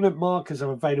 if permanent markers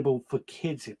are available for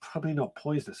kids, it's probably not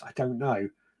poisonous. I don't know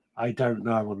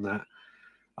on that.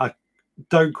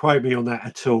 Don't quote me on that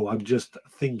at all. I'm just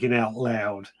thinking out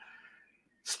loud.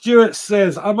 Stuart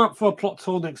says, I'm up for a plot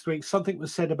tour next week. Something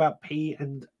was said about pea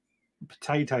and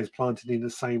potatoes planted in the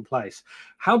same place.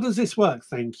 How does this work?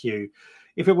 Thank you.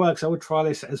 If it works, I will try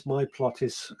this as my plot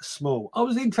is small. I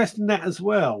was interested in that as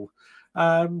well.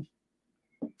 And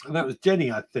that was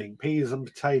Jenny, I think. Peas and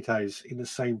potatoes in the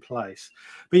same place.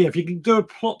 But yeah, if you can do a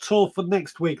plot tour for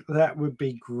next week, that would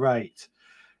be great.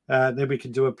 Then we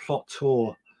can do a plot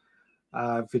tour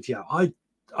video.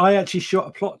 I actually shot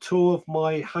a plot tour of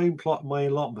my home plot, my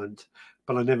allotment,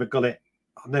 but I never got it.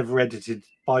 I never edited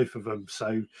both of them,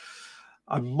 so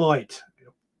I might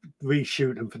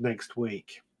reshoot them for next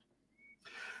week.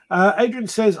 Adrian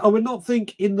says, I would not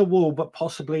think in the wool, but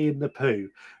possibly in the poo,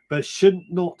 but should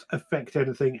not affect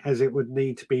anything as it would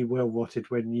need to be well rotted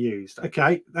when used.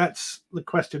 Okay, that's the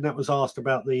question that was asked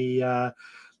about the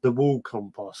wool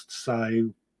compost. So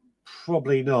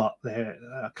probably not. There,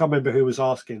 I can't remember who was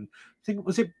asking. I think,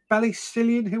 was it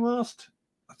Ballycillian who asked?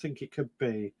 I think it could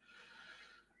be.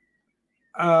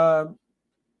 Where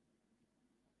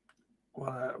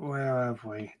have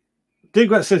we?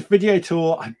 Digwet says, video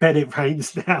tour. I bet it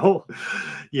rains now.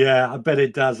 Yeah, I bet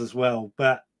it does as well.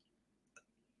 But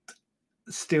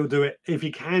still do it. If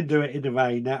you can do it in the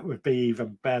rain, that would be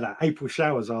even better. April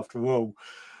showers, after all.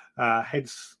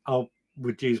 Hence, I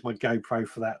would use my GoPro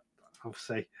for that,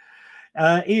 obviously.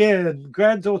 Ian,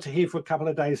 granddaughter here for a couple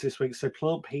of days this week, so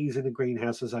plant peas in the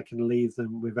greenhouse as I can leave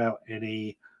them without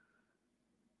any.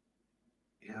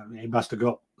 Yeah, he must have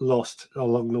got lost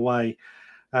along the way.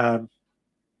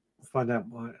 Find out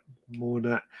more on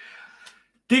that.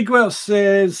 Digwell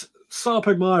says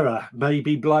Sarpomyra may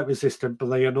be blight resistant, but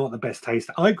they are not the best taste.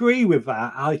 I agree with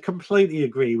that. I completely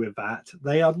agree with that.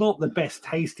 They are not the best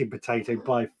tasting potato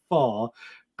by far,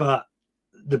 but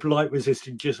the blight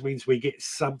resistant just means we get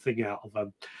something out of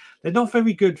them. They're not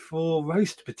very good for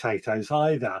roast potatoes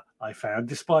either, I found,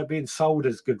 despite being sold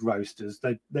as good roasters.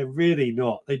 They're really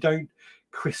not. They don't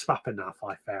crisp up enough,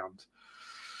 I found.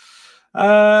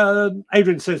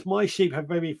 Adrian says, my sheep have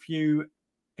very few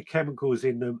chemicals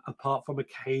in them apart from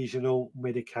occasional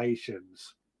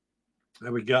medications.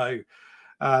 There we go.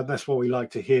 That's what we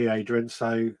like to hear, Adrian.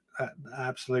 So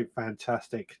absolute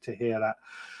fantastic to hear that.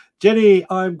 Jenny,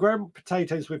 I'm growing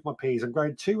potatoes with my peas. I'm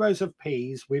growing 2 rows of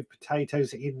peas with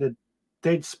potatoes in the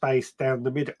dead space down the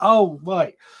middle. Oh,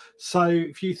 right. So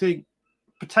if you think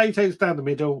potatoes down the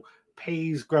middle,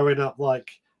 peas growing up like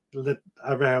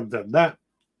around them, that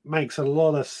makes a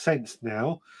lot of sense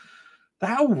now.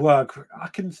 That'll work. I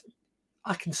can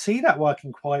see that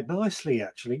working quite nicely,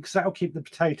 actually, because that'll keep the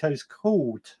potatoes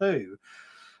cool too.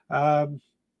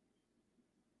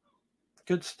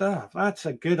 Good stuff. That's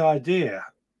a good idea.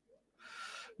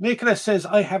 Nicholas says,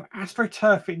 I have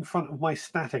astroturf in front of my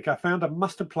static. I found a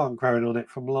mustard plant growing on it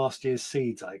from last year's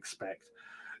seeds, I expect.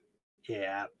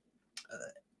 Yeah.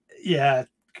 Yeah.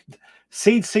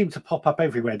 Seeds seem to pop up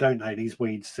everywhere, don't they, these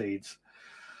weed seeds?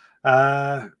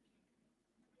 Now,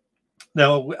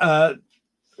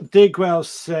 Digwell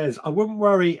says, I wouldn't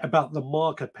worry about the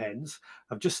marker pens.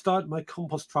 I've just started my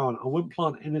compost trial. I wouldn't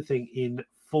plant anything in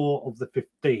 4 of the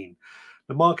 15.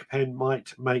 The marker pen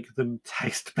might make them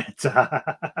taste better.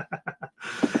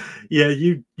 Yeah,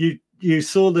 you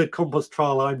saw the compost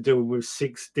trial I'm doing with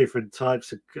 6 different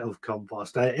types of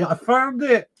compost. I found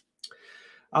it.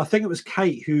 I think it was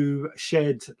Kate who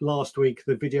shared last week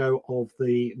the video of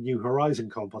the New Horizon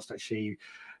compost that she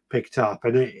picked up,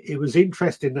 and it was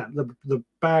interesting that the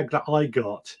bag that I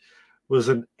got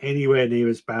wasn't anywhere near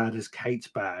as bad as Kate's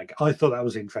bag. I thought that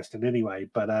was interesting anyway,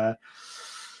 but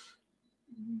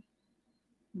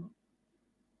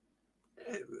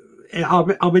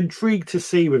I'm intrigued to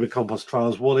see with the compost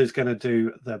trials what is going to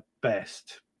do the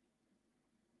best.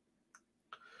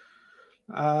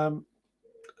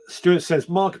 Stuart says,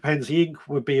 marker pens, the ink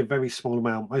would be a very small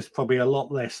amount, most probably a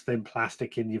lot less than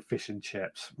plastic in your fish and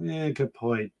chips. Yeah, good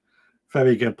point.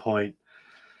 Very good point.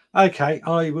 Okay,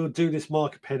 I will do this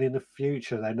marker pen in the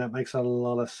future then. That makes a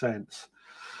lot of sense.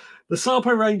 The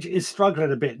Sapo range is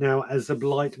struggling a bit now as the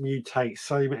blight mutates,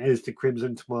 same as the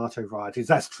crimson tomato varieties.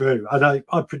 That's true. I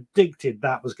predicted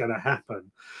that was going to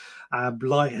happen.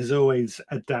 Blight has always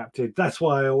adapted. That's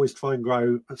why I always try and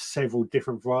grow several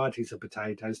different varieties of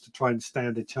potatoes to try and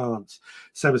stand a chance.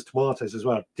 Same as tomatoes as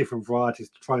well, different varieties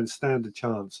to try and stand a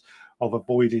chance of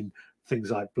avoiding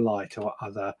things like blight or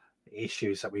other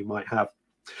issues that we might have.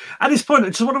 At this point, I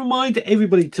just want to remind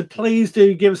everybody to please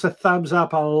do give us a thumbs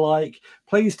up, a like.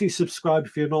 Please do subscribe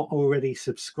if you're not already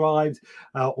subscribed,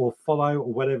 or follow,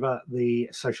 or whatever the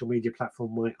social media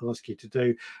platform might ask you to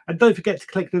do. And don't forget to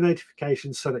click the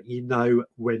notifications so that you know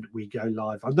when we go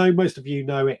live. I know most of you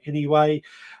know it anyway,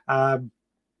 but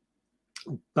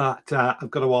I've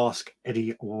got to ask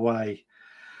anyway.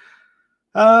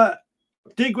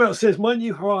 Digwell says, my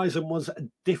new Horizon was a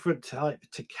different type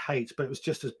to Kate's, but it was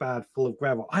just as bad, full of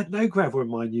gravel. I had no gravel in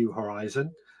my new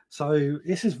Horizon. So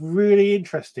this is really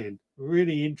interesting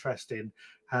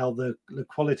how the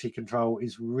quality control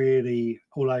is really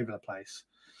all over the place.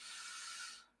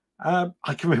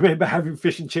 I can remember having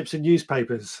fish and chips in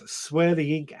newspapers. Swear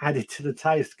the ink added to the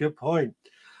taste. Good point.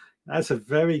 That's a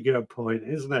very good point,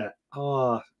 isn't it?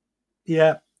 Oh,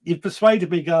 yeah. You've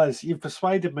persuaded me, guys. You've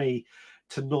persuaded me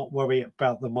to not worry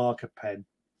about the marker pen.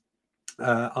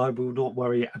 I will not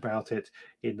worry about it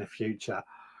in the future.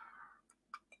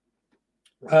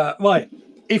 Right,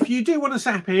 if you do want to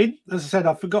zap in, as I said,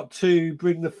 I forgot to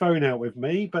bring the phone out with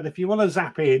me, but if you want to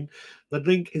zap in, the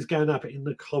link is going up in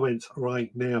the comments right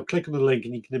now. Click on the link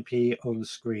and you can appear on the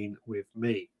screen with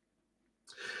me.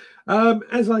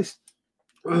 As I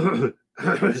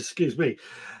excuse me,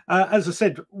 as I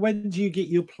said, when do you get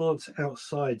your plants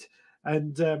outside?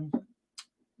 And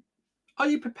are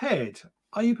you prepared?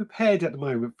 Are you prepared at the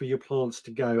moment for your plants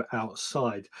to go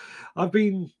outside? I've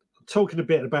been talking a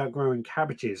bit about growing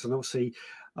cabbages, and obviously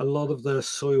a lot of the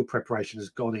soil preparation has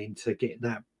gone into getting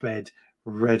that bed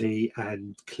ready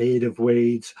and cleared of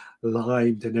weeds,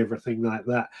 limed and everything like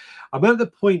that. I'm at the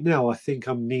point now, I think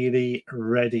I'm nearly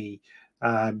ready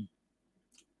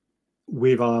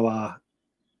with our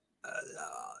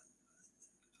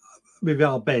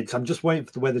beds. I'm just waiting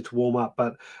for the weather to warm up,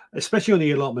 but especially on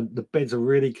the allotment, the beds are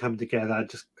really come together.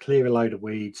 Just clear a load of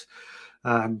weeds.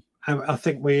 And I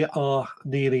think we are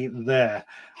nearly there.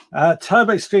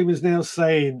 Turbo Stream is now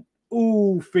saying,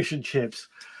 "Oh, fish and chips."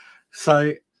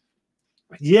 So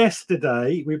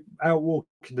yesterday, we were out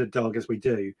walking the dog as we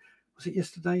do. Was it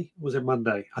yesterday? Or was it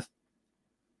Monday?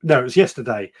 No, it was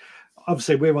yesterday.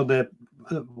 Obviously, we're on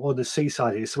the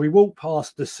seaside here, so we walked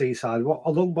past the seaside,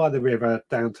 along by the river,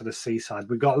 down to the seaside.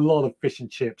 We've got a lot of fish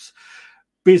and chips,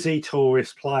 busy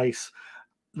tourist place.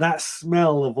 That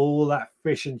smell of all that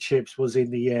fish and chips was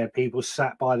in the air. People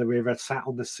sat by the river, sat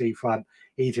on the seafront,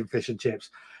 eating fish and chips.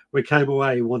 We came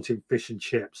away wanting fish and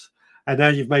chips, and now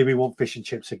you've made me want fish and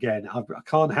chips again. I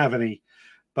can't have any,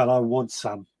 but I want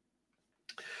some.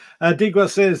 Digwell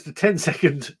says the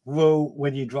 10-second rule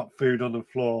when you drop food on the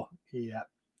floor. Yeah,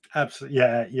 absolutely.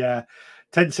 Yeah.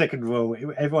 10-second rule.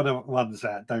 Everyone runs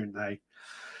that, don't they?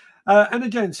 Anna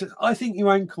Jones says, I think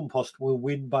your own compost will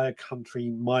win by a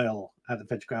country mile at the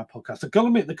Veg Grower Podcast. I've got to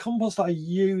admit, the compost I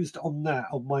used on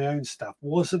my own stuff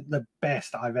wasn't the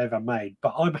best I've ever made,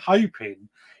 but I'm hoping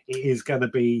it is going to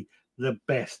be the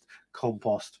best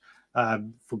compost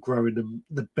for growing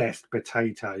the best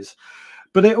potatoes.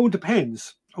 But it all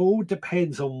depends. All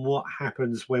depends on what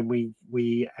happens when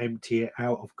we empty it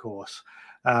out, of course.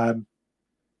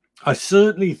 I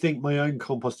certainly think my own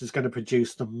compost is going to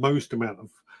produce the most amount of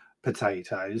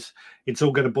potatoes. It's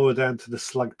all going to boil down to the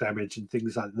slug damage and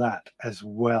things like that as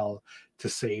well to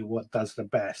see what does the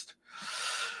best.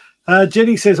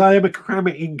 Jenny says, I am a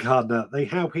Kramit incarnate. They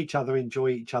help each other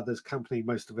enjoy each other's company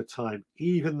most of the time.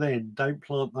 Even then, don't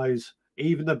plant those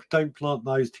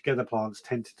together plants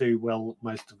tend to do well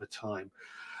most of the time.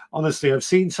 Honestly, I've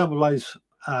seen some of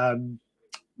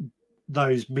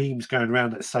those memes going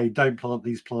around that say don't plant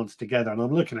these plants together, and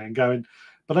I'm looking at it and going,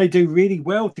 but they do really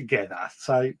well together.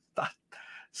 So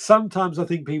sometimes I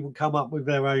think people come up with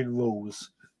their own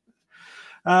rules.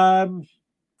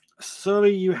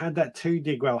 Sorry you had that too,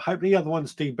 Digwell. Hope the other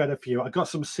ones do better for you. I got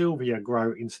some Sylvia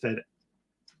grow instead,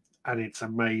 and it's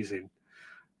amazing.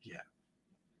 Yeah,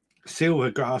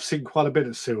 silver grow. I've seen quite a bit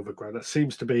of silver grow. That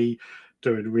seems to be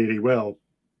doing really well.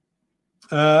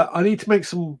 I need to make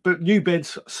some new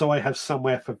beds so I have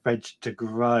somewhere for veg to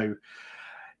grow.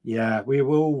 Yeah, we're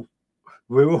all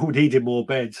we're all needing more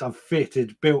beds. I've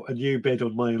built a new bed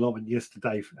on my allotment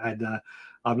yesterday, and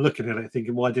I'm looking at it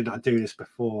thinking, why didn't I do this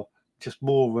before? Just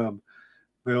more room,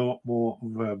 more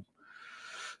room.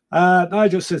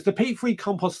 Nigel says the peat-free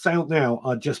composts out now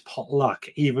are just pot luck,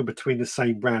 even between the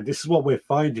same brand. This is what we're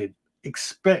finding.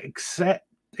 Expect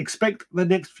the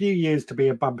next few years to be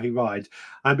a bumpy ride.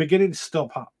 I'm beginning to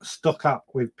stock up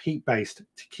with peat-based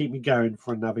to keep me going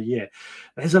for another year.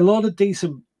 There's a lot of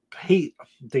decent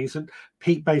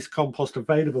peat-based compost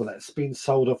available that's been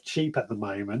sold off cheap at the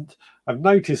moment. I've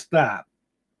noticed that,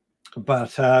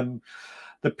 but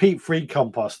the peat-free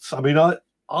composts. I mean,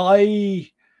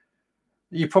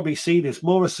 you probably see this.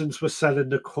 Morrison's was selling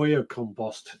the Koya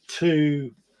compost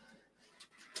to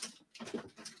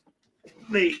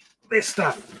this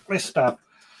stuff.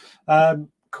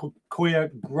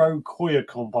 Koya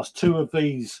compost. 2 of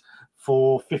these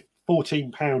for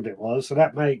 £14 it was. So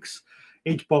that makes,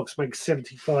 each box makes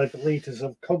 75 litres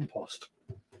of compost.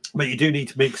 But you do need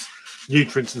to mix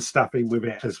nutrients and stuff in with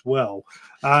it as well.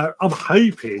 I'm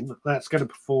hoping that's going to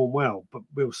perform well, but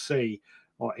we'll see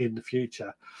in the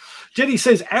future. Jenny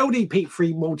says Aldi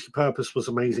peat-free multi-purpose was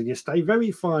amazing yesterday. Very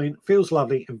fine, feels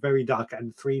lovely, and very dark,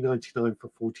 and £3.99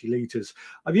 for 40 litres.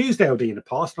 I've used Aldi in the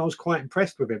past and I was quite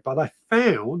impressed with it, but I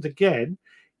found again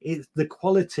it's the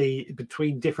quality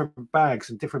between different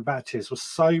bags and different batches was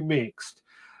so mixed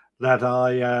that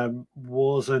I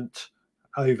wasn't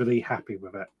overly happy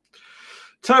with it.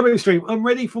 Turbo Stream, I'm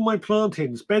ready for my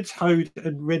plantings, beds hoed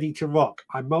and ready to rock.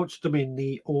 I mulched them in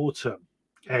the autumn.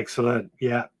 Excellent.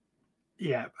 Yeah,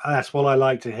 that's what I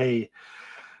like to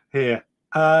hear.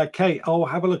 Kate, I'll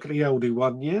have a look at the Aldi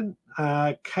one.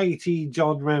 Yeah. Katie,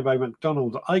 John, Rambo,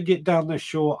 McDonald. I get down the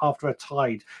shore after a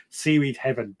tide. Seaweed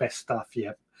heaven, best stuff.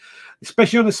 Yeah,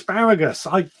 especially on asparagus.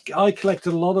 I collect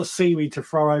a lot of seaweed to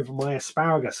throw over my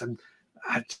asparagus, and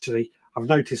actually, I've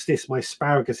noticed this. My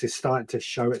asparagus is starting to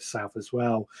show itself as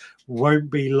well. Won't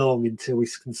be long until we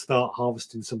can start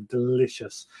harvesting some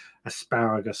delicious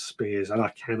asparagus spears, and I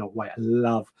cannot wait. I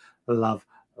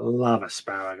love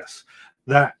asparagus.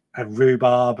 That and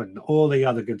rhubarb and all the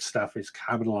other good stuff is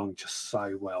coming along just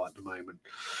so well at the moment.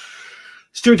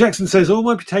 Stuart Jackson says all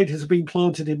my potatoes have been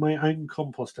planted in my own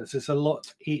composters. It's a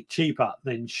lot cheaper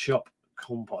than shop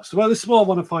compost. Well, this is what I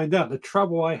want to find out. The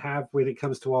trouble I have when it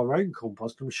comes to our own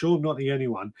compost, I'm sure I'm not the only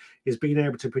one, is being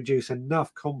able to produce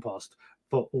enough compost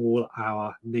for all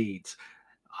our needs.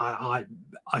 I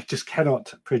just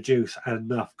cannot produce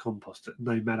enough compost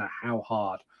no matter how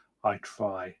hard I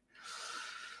try.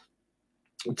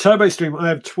 Turbo Stream, I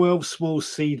have 12 small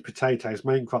seed potatoes,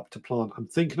 main crop to plant. I'm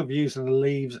thinking of using the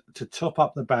leaves to top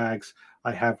up the bags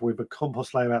I have with a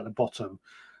compost layer at the bottom.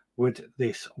 Would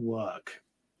this work?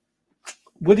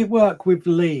 Would it work with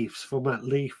leaves from that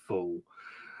leaf fall?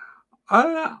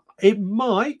 It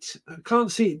might. I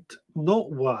can't see it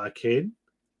not working.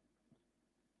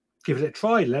 Give it a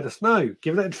try. Let us know.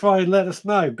 Give it a try and let us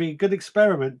know. Be a good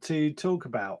experiment to talk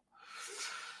about.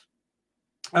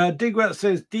 Digwell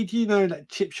says, did you know that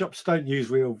chip shops don't use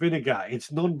real vinegar?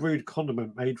 It's non-brewed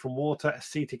condiment made from water,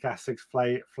 acetic acid,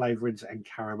 flavorings, and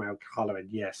caramel colouring.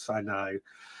 Yes, I know.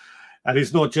 And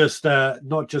it's not just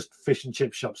fish and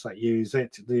chip shops that use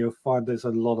it. You'll find there's a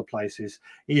lot of places,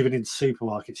 even in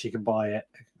supermarkets, you can buy it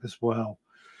as well.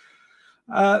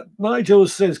 Nigel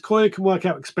says, Koya can work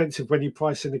out expensive when you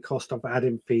price in the cost of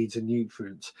adding feeds and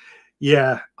nutrients.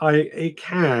 Yeah, it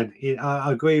can.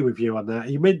 I agree with you on that.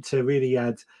 You meant to really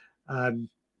add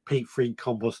peat-free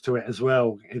compost to it as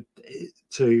well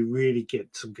to really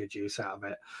get some good use out of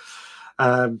it.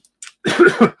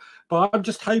 But I'm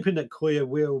just hoping that Koya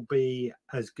will be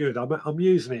as good. I'm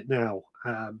using it now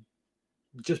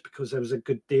just because there was a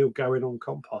good deal going on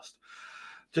compost.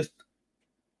 Just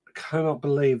cannot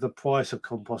believe the price of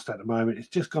compost at the moment. It's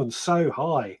just gone so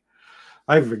high.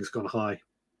 Everything's gone high.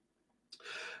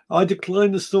 I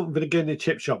decline the salt and vinegar in the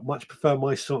chip shop. Much prefer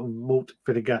my salt and malt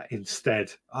vinegar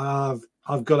instead. I've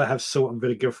got to have salt and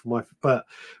vinegar for my, but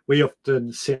we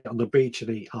often sit on the beach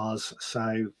and eat ours,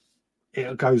 so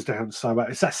it goes down so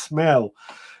much. It's that smell.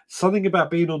 Something about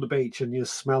being on the beach and your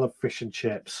smell of fish and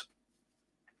chips.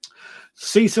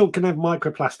 Sea salt can have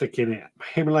microplastic in it.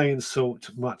 Himalayan salt,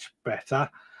 much better.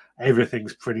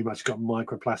 Everything's pretty much got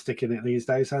microplastic in it these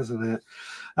days, hasn't it?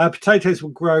 Potatoes will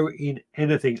grow in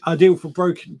anything. Ideal for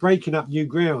breaking up new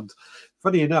ground.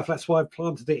 Funny enough, that's why I've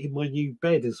planted it in my new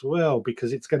bed as well,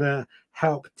 because it's going to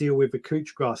help deal with the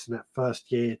couch grass in that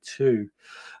first year too.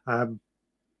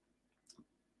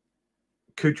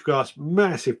 Couch grass,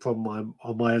 massive problem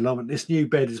on my allotment. This new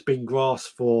bed has been grass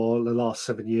for the last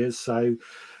 7 years, so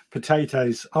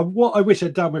potatoes. What I wish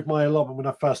I'd done with my allotment when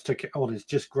I first took it on is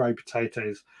just grow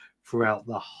potatoes throughout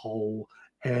the whole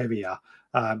area.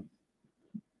 I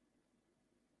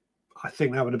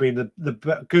think that would have been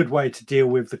the good way to deal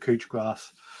with the couch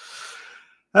grass.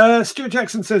 Stuart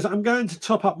Jackson says, I'm going to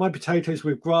top up my potatoes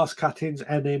with grass cuttings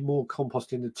and then more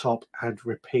compost in the top and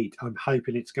repeat. I'm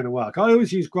hoping it's going to work. I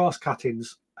always use grass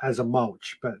cuttings as a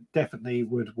mulch, but definitely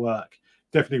would work.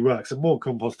 Definitely works. And more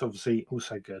compost, obviously,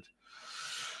 also good.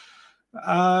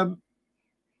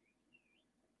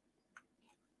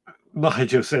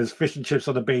 Nigel says, fish and chips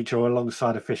on the beach or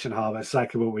alongside a fishing harbour.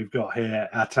 Exactly what we've got here.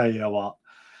 I tell you what.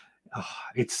 Oh,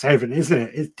 it's heaven, isn't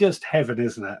it? It's just heaven,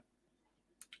 isn't it?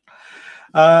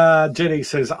 Jenny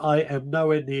says, I am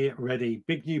nowhere near ready.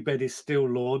 Big new bed is still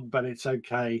lawn, but it's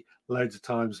okay loads of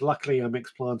times. Luckily, I'm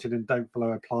ex-planting and don't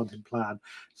follow a planting plan.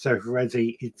 So if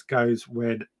ready, it goes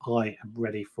when I am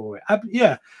ready for it.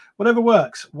 Yeah, whatever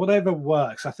works. Whatever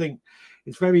works. I think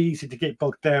it's very easy to get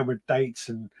bogged down with dates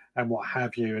and what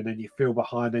have you, and then you feel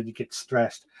behind and you get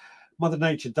stressed. Mother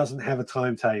Nature doesn't have a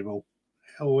timetable.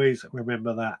 Always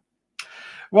remember that.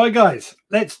 Right, guys,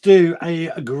 let's do a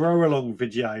grow along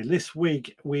video. This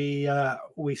week we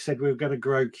said we were going to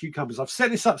grow cucumbers. I've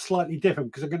set this up slightly different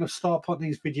because I'm going to start putting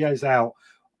these videos out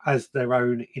as their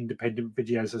own independent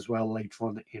videos as well later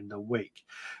on in the week.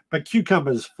 But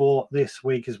cucumbers for this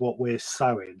week is what we're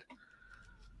sowing.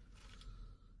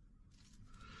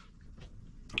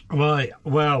 Right,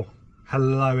 well,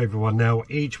 hello everyone. Now,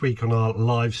 each week on our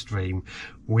live stream,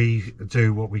 we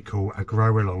do what we call a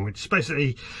grow along, which is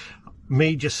basically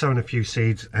me just sowing a few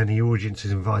seeds and the audience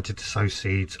is invited to sow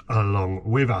seeds along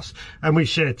with us, and we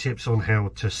share tips on how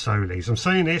to sow these. I'm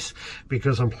saying this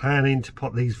because I'm planning to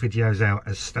put these videos out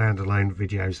as standalone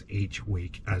videos each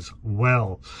week as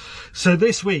well. So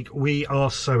this week we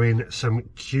are sowing some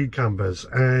cucumbers,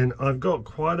 and I've got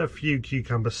quite a few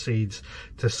cucumber seeds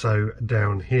to sow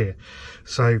down here.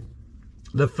 So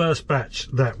the first batch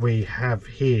that we have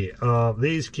here are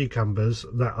these cucumbers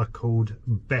that are called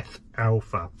Beth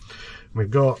Alpha. We've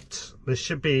got, there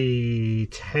should be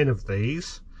 10 of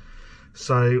these.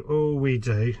 So all we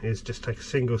do is just take a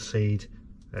single seed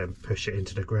and push it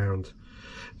into the ground.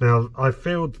 Now I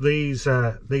filled these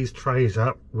trays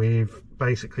up with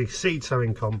basically seed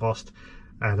sowing compost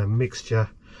and a mixture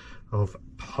of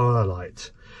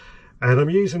perlite. And I'm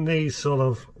using these sort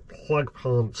of plug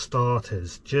plant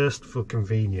starters just for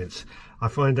convenience. I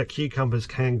find that cucumbers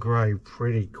can grow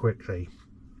pretty quickly,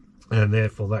 and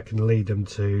therefore that can lead them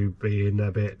to being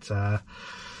a bit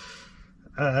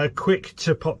quick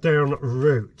to pop down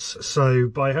roots. So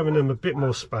by having them a bit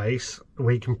more space,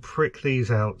 we can prick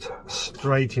these out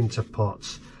straight into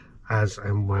pots as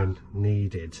and when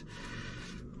needed.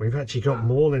 We've actually got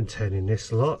more than 10 in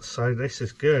this lot, so this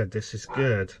is good. This is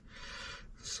good.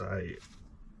 So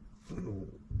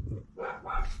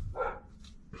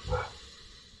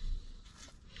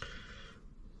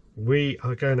we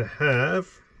are going to have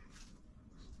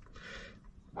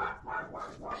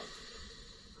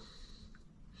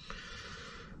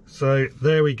so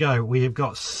there we go. We have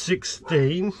got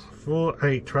 16, 4,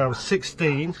 8, 12,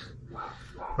 16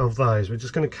 of those. We're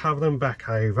just going to cover them back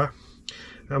over.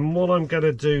 And what I'm going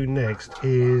to do next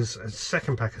is a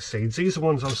second pack of seeds. These are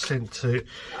ones I was sent to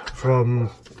from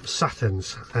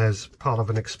Saturn's as part of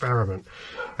an experiment.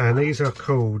 And these are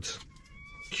called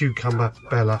Cucumber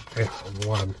Bella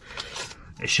F1.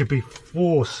 It should be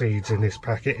 4 seeds in this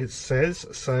packet, it says.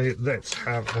 So let's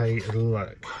have a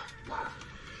look.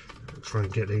 Try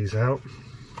and get these out.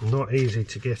 Not easy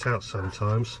to get out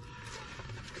sometimes.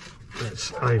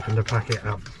 Let's open the packet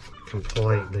up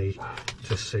completely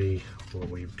to see what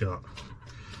we've got.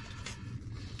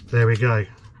 There we go.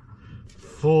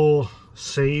 4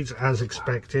 seeds as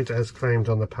expected, as claimed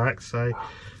on the pack. So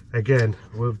again,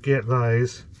 we'll get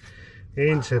those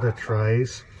into the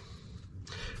trays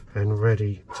and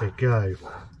ready to go.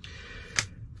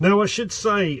 Now I should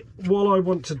say, what I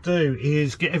want to do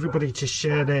is get everybody to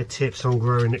share their tips on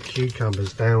growing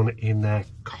cucumbers down in their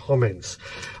comments.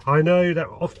 I know that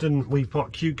often we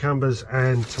put cucumbers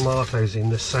and tomatoes in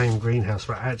the same greenhouse,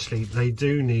 but actually they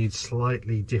do need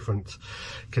slightly different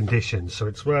conditions. So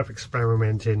it's worth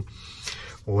experimenting.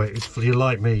 Or if you're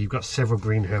like me, you've got several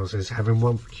greenhouses, having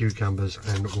one for cucumbers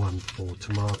and one for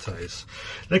tomatoes.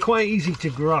 They're quite easy to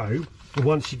grow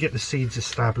once you get the seeds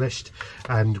established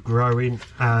and growing.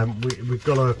 We've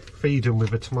got to feed them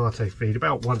with a tomato feed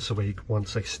about once a week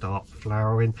once they start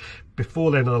flowering. Before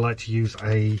then, I like to use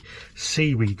a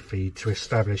seaweed feed to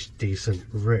establish decent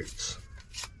roots.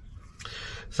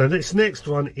 So this next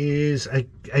one is a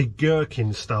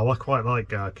gherkin style. I quite like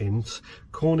gherkins.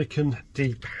 Cornican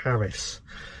de Paris.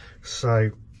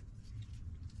 So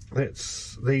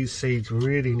these seeds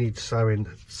really need sowing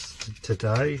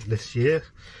today, this year.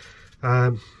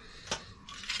 How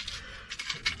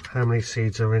many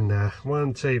seeds are in there?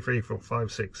 1, 2, 3, 4,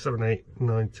 5, 6, 7, 8,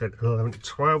 9, 10, 11,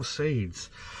 12 seeds.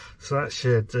 So that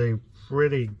should do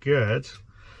pretty good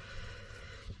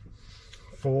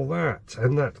for that.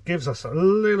 And that gives us a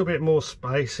little bit more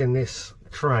space in this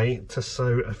tray to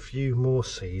sow a few more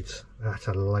seeds at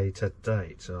a later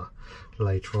date or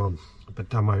later on. But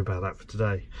don't worry about that for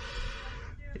today.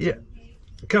 Yeah,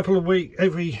 a couple of weeks,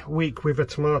 every week with a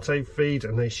tomato feed,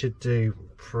 and they should do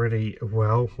pretty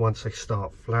well once they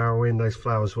start flowering. Those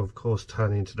flowers will of course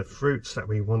turn into the fruits that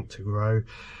we want to grow,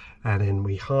 and then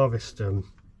we harvest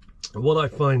them. What I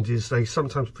find is they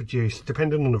sometimes produce,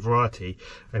 depending on the variety,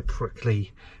 a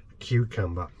prickly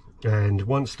cucumber, and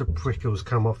once the prickles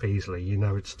come off easily, you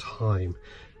know it's time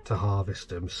to harvest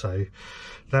them. So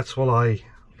that's what I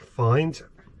find.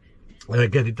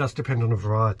 Again, it does depend on the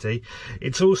variety.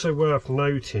 It's also worth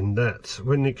noting that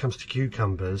when it comes to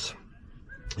cucumbers,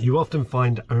 you often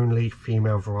find only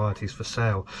female varieties for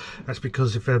sale. That's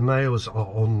because if their males are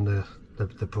on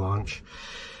the branch,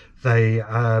 they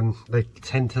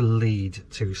tend to lead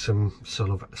to some sort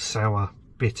of sour,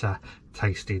 bitter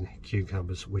tasting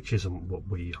cucumbers, which isn't what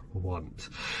we want.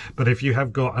 But if you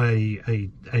have got a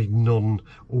non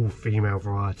all female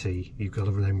variety, you've got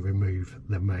to then remove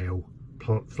the male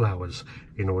flowers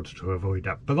in order to avoid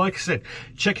that. But like I said,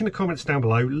 check in the comments down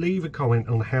below, leave a comment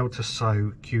on how to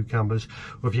sow cucumbers,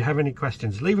 or if you have any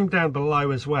questions, leave them down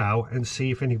below as well and see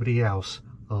if anybody else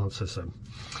answers them.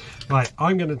 Right,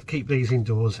 I'm going to keep these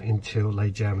indoors until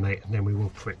they germinate, and then we will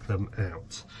prick them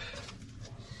out.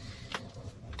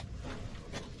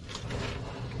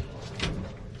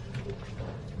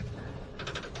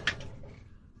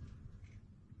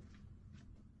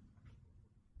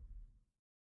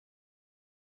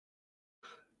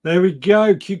 There we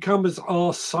go, cucumbers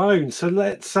are sown. So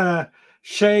let's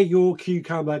share your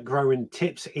cucumber growing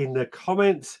tips in the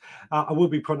comments. I will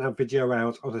be putting a video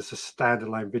out on as a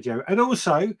standalone video. And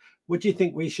also, what do you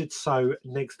think we should sow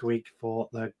next week for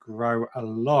the grow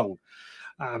along?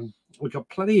 We've got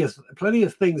plenty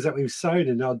of things that we've sown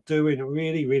and are doing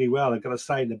really, really well. I've got to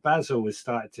say, the basil has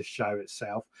started to show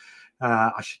itself.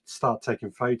 I should start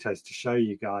taking photos to show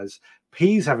you guys.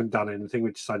 Peas haven't done anything,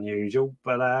 which is unusual,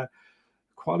 but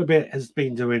quite a bit has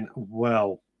been doing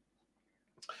well.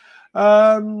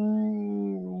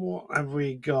 What have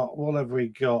we got? What have we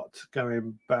got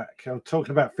going back? I'm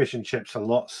talking about fish and chips a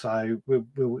lot, so we'll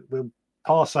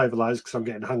pass over those because I'm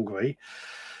getting hungry.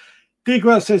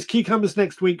 Digwell says cucumbers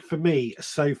next week for me,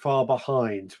 so far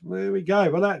behind. There we go.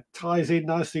 Well, that ties in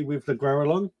nicely with the grow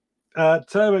along.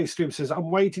 Turbo Stream says I'm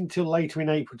waiting till later in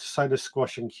April to sow the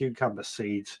squash and cucumber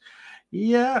seeds.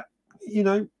 Yeah, you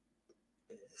know,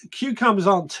 cucumbers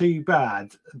aren't too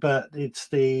bad, but it's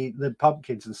the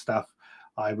pumpkins and stuff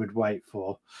I would wait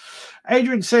for.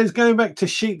 Adrian says going back to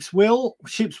sheep's wool,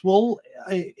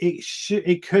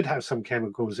 it could have some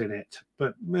chemicals in it,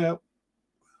 but well,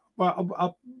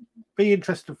 I'll be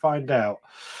interested to find out.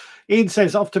 Ian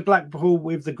says off to Blackpool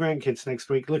with the grandkids next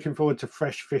week. Looking forward to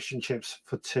fresh fish and chips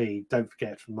for tea. Don't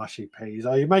forget mushy peas.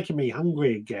 Oh, you're making me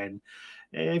hungry again.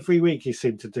 Every week you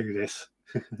seem to do this.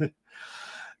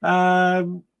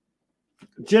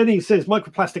 Jenny says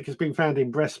microplastic has been found in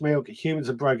breast milk. Humans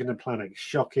have broken the planet.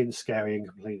 Shocking, scary, and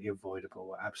completely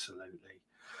avoidable. Absolutely.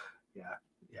 Yeah,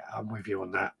 I'm with you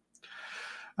on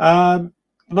that.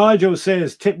 Nigel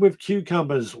says tip with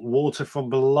cucumbers, water from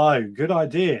below. Good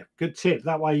idea. Good tip.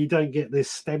 That way you don't get this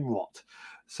stem rot.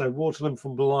 So water them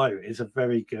from below is a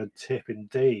very good tip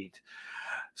indeed.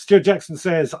 Stuart Jackson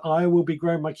says I will be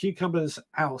growing my cucumbers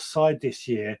outside this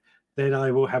year. Then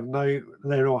I'll have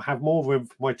more room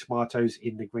for my tomatoes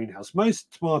in the greenhouse.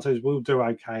 Most tomatoes will do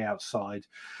okay outside.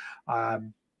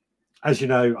 As you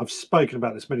know, I've spoken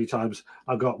about this many times.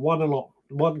 I've got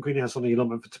one greenhouse on the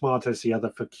allotment for tomatoes, the other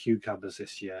for cucumbers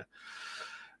this year.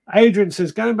 Adrian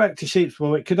says, going back to sheep's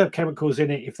wool, it could have chemicals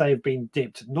in it if they've been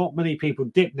dipped. Not many people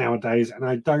dip nowadays, and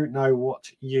I don't know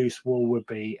what use wool would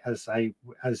be as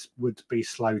would be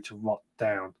slow to rot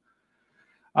down.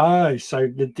 Oh, so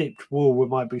the dipped wool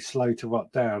might be slow to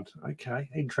rot down. Okay,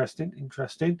 interesting.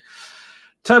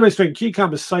 Turbo String,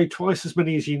 cucumbers sow twice as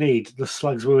many as you need. The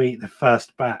slugs will eat the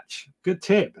first batch. Good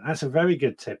tip. That's a very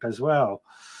good tip as well.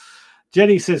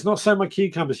 Jenny says, not sowing my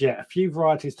cucumbers yet. A few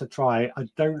varieties to try. I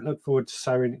don't look forward to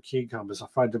sowing cucumbers. I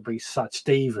find them to be such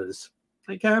divas.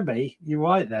 They can be. You're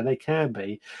right there. They can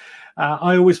be.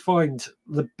 I always find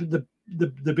the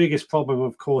biggest problem,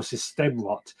 of course, is stem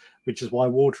rot, which is why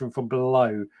watering from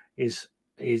below is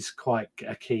quite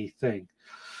a key thing.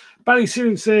 Barry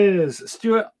Searing says,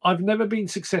 Stuart, I've never been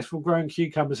successful growing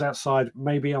cucumbers outside.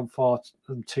 Maybe I'm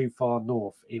too far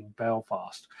north in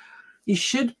Belfast. you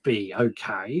should be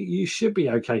okay. You should be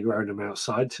okay growing them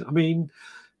outside. I mean,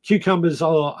 cucumbers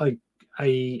are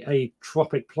a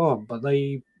tropic plant, but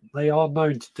they are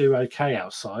known to do okay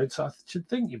outside, so I should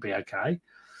think you'd be okay.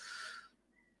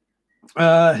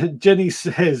 Jenny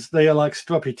says they are like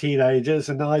stroppy teenagers,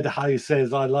 and Idaho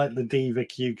says I like the diva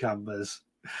cucumbers.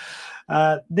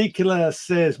 Nicola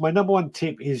says my number one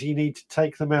tip is you need to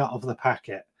take them out of the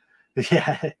packet.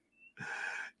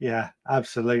 Yeah,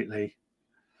 absolutely.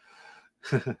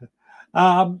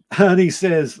 And he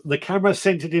says the camera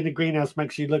centered in a greenhouse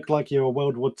makes you look like you're a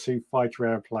World War II fighter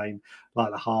airplane,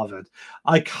 like the Harvard.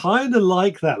 I kind of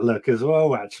like that look as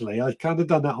well. Actually, I kind of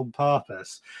done that on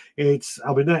purpose. I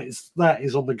mean, that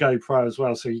is on the GoPro as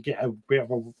well, so you get a bit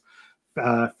of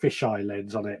a fisheye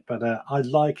lens on it. But I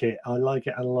like it. I like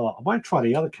it a lot. I might try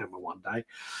the other camera one day.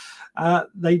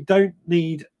 They don't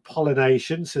need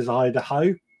pollination, says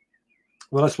Idaho.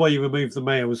 Well, that's why you remove the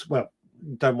males. Well,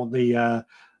 you don't want the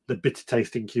bitter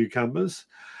tasting cucumbers.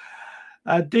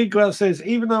 Digwell says,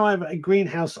 even though I have a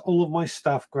greenhouse, all of my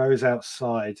stuff grows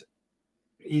outside.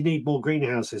 You need more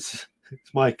greenhouses.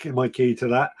 It's my key to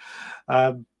that.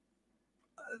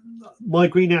 My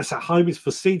greenhouse at home is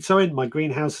for seed sowing. My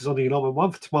greenhouse is on the allotment,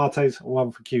 one for tomatoes,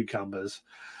 one for cucumbers.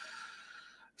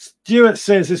 Stuart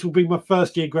says, this will be my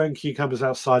first year growing cucumbers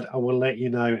outside. I will let you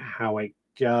know how it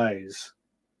goes.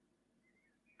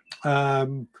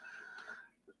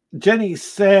 Jenny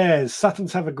says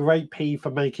Suttons have a great pea for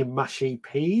making mushy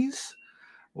peas.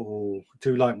 Oh,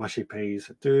 do like mushy peas.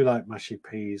 Do like mushy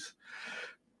peas.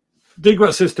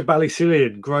 Digwell says to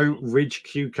Ballycillian, grow ridge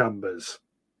cucumbers.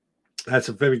 That's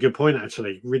a very good point,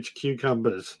 actually. Ridge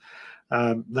cucumbers.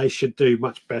 They should do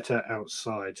much better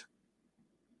outside.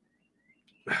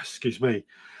 Excuse me.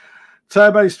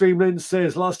 Turbo Streamlin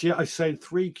says, last year I sowed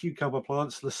 3 cucumber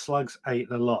plants. The slugs ate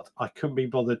a lot. I couldn't be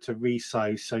bothered to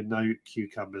re-sow, so no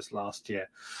cucumbers last year.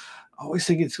 I always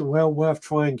think it's well worth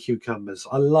trying cucumbers.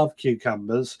 I love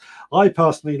cucumbers. I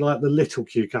personally like the little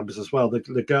cucumbers as well,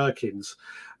 the gherkins.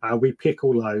 We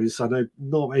pickle those. I know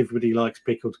not everybody likes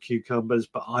pickled cucumbers,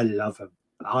 but I love them.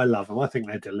 I love them. I think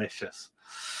they're delicious.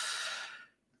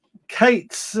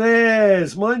 Kate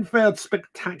says, mine failed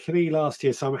spectacularly last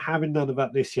year, so I'm having none of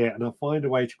that this year, and I'll find a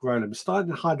way to grow them. Starting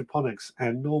in hydroponics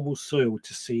and normal soil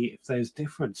to see if there's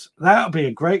difference. That would be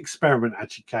a great experiment,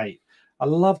 actually, Kate. I'd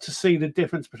love to see the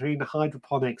difference between the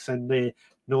hydroponics and the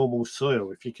normal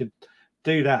soil. If you could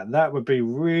do that, that would be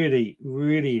really,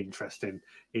 really interesting,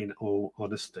 in all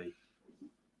honesty.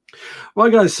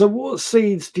 Right, guys, so what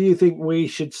seeds do you think we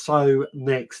should sow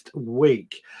next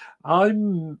week?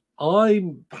 I'm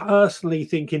personally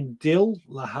thinking dill,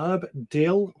 the herb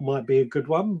dill might be a good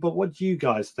one, but what do you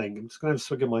guys think? I'm just going to have a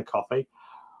swig of my coffee.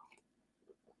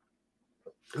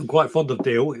 I'm quite fond of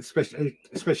dill, especially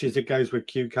as it goes with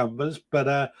cucumbers,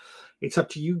 but it's up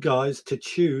to you guys to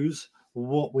choose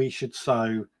what we should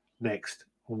sow next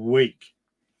week.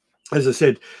 As I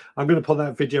said, I'm going to put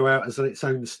that video out as its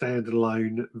own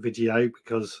standalone video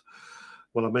because,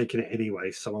 well, I'm making it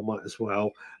anyway, so I might as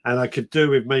well. And I could do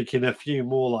with making a few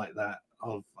more like that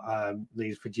of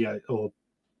these videos, or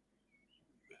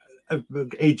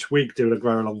each week doing a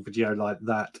grow along video like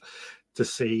that to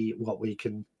see what we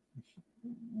can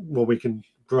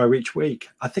grow each week.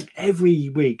 I think every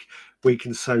week we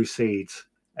can sow seeds.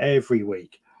 Every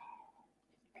week.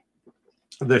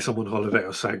 Unless I'm on holiday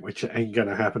or something, which ain't going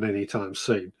to happen anytime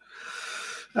soon.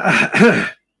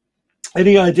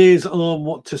 Any ideas on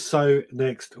what to sow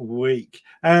next week?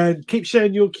 And keep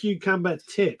sharing your cucumber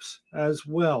tips as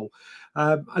well.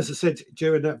 As I said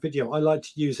during that video, I like to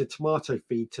use a tomato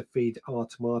feed to feed our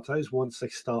tomatoes once they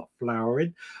start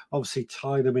flowering. Obviously,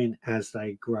 tie them in as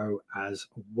they grow as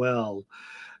well.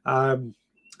 I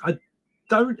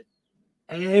don't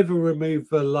ever remove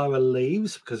the lower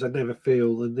leaves because I never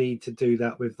feel the need to do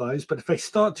that with those. But if they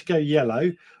start to go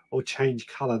yellow or change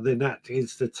color, then that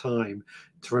is the time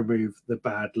to remove the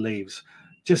bad leaves,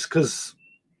 just because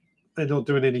they're not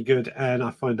doing any good, and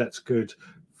I find that's good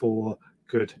for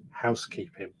good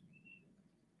housekeeping.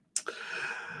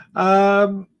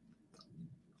 I've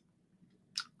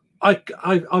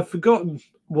forgotten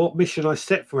what mission I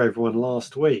set for everyone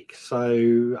last week, so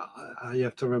you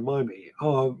have to remind me.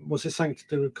 Oh, was it something to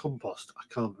do with compost? I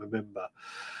can't remember.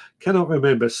 Cannot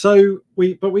remember. So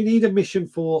we need a mission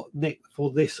for Nick for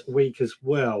this week as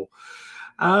well.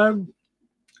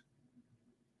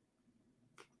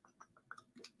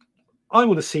 I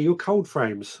want to see your cold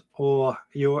frames, or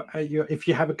your if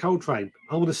you have a cold frame,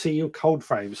 I want to see your cold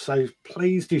frames. So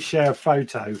please do share a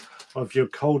photo of your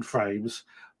cold frames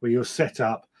where you're set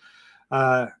up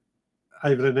over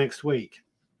the next week.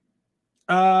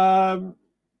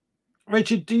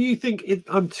 Richard, do you think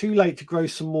I'm too late to grow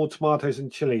some more tomatoes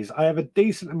and chilies? I have a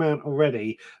decent amount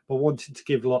already, but wanted to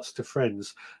give lots to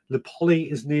friends. The poly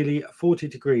is nearly 40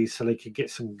 degrees, so they could get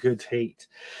some good heat.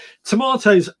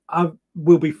 Tomatoes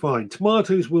will be fine.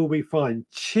 Tomatoes will be fine.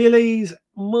 Chilies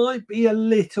might be a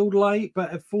little late,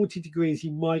 but at 40 degrees,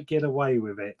 you might get away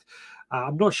with it.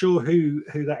 I'm not sure who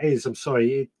that is. I'm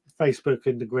sorry. Facebook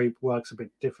in the group works a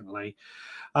bit differently.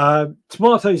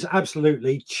 Tomatoes,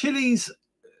 absolutely. Chilies,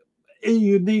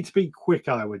 you need to be quick,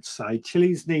 I would say.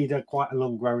 Chilies need quite a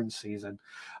long growing season.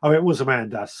 Oh, it was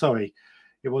Amanda. Sorry.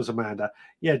 It was Amanda.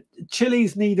 Yeah,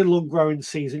 chilies need a long growing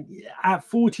season. At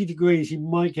 40 degrees, you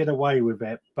might get away with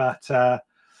it. But,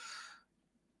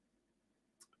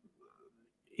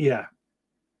 yeah.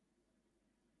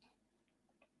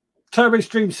 Turbo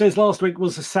Stream says last week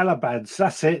was the cellar beds.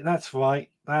 That's it. That's right.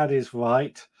 That is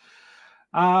right.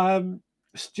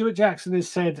 Stuart Jackson has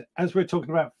said, as we're talking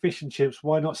about fish and chips,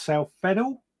 why not sell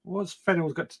fennel? What's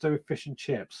fennel got to do with fish and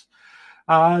chips?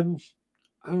 Fennel.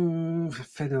 I'm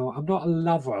not a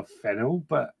lover of fennel,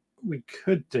 but we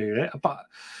could do it. But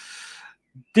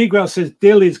Digwell says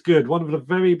dill is good. One of the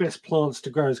very best plants to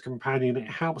grow as a companion.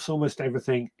 It helps almost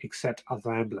everything except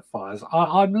other amplifiers.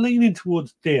 I'm leaning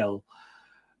towards dill.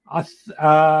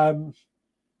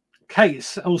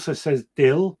 Kate also says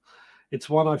dill. It's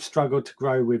one I've struggled to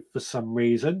grow with for some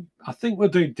reason. I think we'll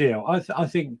do dill. I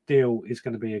think dill is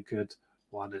going to be a good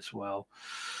one as well.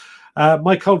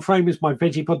 My cold frame is my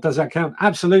veggie pod. Does that count?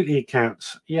 Absolutely, it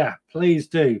counts. Yeah, please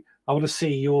do. I want to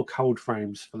see your cold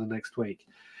frames for the next week.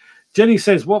 Jenny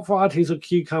says, what varieties of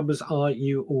cucumbers are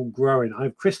you all growing? I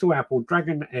have Crystal Apple,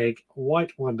 Dragon Egg,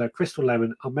 White Wonder, Crystal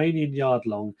Lemon, Armenian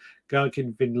Yardlong,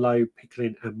 Gherkin, Vinlow,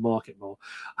 Pickling, and Marketmore.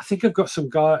 I think I've got some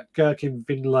Gherkin,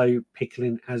 Vinlow,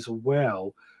 Pickling as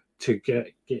well to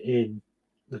get in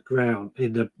the ground,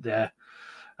 there.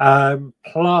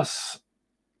 Plus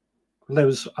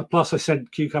I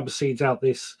sent cucumber seeds out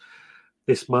this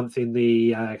month in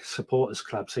the supporters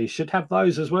club, so you should have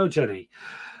those as well, Jenny.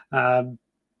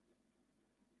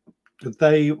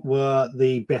 They were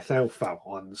the Beth Alpha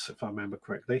ones, if I remember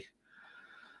correctly.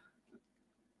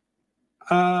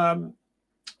 Herbal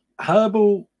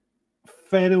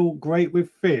fennel, great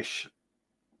with fish.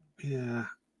 Yeah.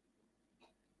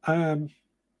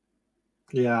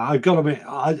 Yeah, I got to admit,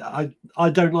 I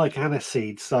don't like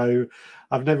aniseed, so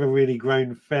I've never really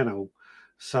grown fennel.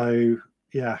 So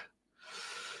yeah.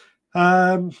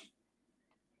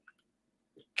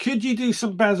 Could you do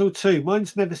some basil too?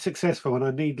 Mine's never successful and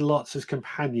I need lots as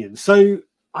companions. So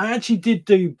I actually did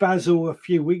do basil a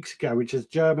few weeks ago, which has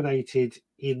germinated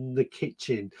in the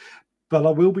kitchen, but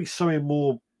I will be sowing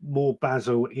more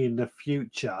basil in the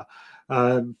future.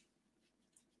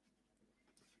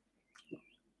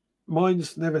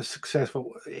 Mine's never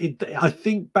successful. I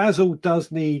think basil does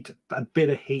need a bit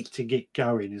of heat to get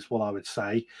going, is what I would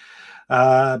say.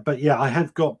 But yeah, I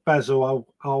have got basil.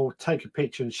 I'll take a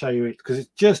picture and show you it because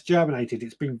it's just germinated.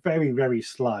 It's been very, very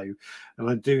slow, and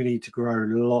I do need to grow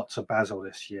lots of basil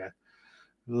this year.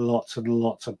 Lots and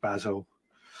lots of basil.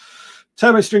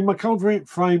 Turbo Stream, my cold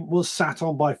frame was sat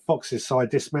on by foxes, so I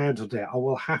dismantled it. I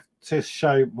will have to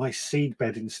show my seed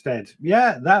bed instead.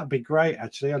 Yeah, that would be great,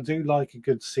 actually. I do like a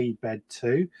good seed bed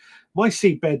too. My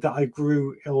seed bed that I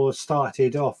grew or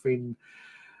started off in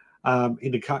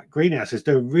the greenhouse is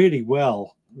doing really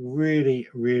well. Really,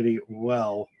 really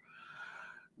well.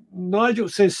 Nigel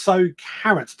says, so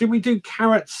carrots. Did we do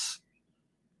carrots?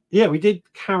 Yeah, we did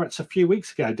carrots a few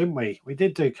weeks ago, didn't we? We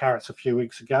did do carrots a few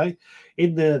weeks ago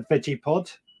in the veggie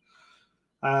pod.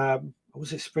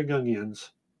 Was it spring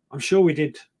onions? I'm sure we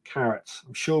did carrots.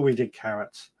 I'm sure we did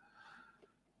carrots.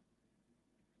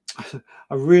 I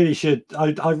really should.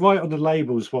 I write on the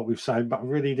labels what we've sown, but I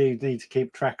really do need to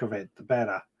keep track of it, the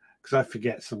better, because I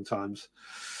forget sometimes.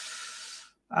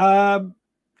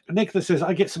 Nicholas says,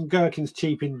 I get some gherkins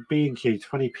cheap in B&Q,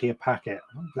 20p a packet.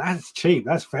 Oh, that's cheap.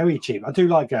 That's very cheap. I do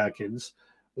like gherkins.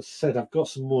 As I said, I've got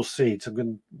some more seeds. I'm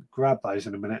going to grab those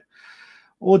in a minute.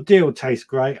 Or dill tastes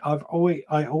great. I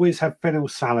always have fennel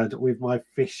salad with my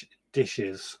fish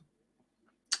dishes.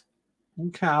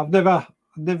 Okay, I've never.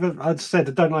 I'd said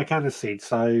I don't like aniseed,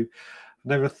 so I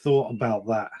never thought about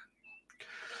that.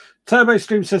 Turbo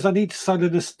Stream says, I need to sow the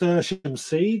nasturtium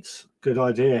seeds. Good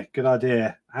idea. Good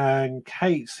idea. And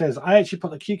Kate says, I actually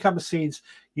put the cucumber seeds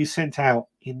you sent out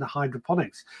in the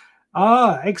hydroponics.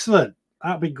 Ah, excellent.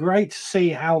 That'd be great to see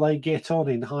how they get on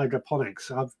in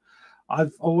hydroponics.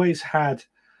 I've always had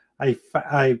a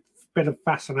bit of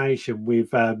fascination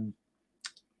with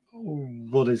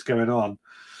what is going on.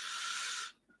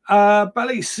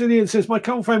 Ballycillian says, my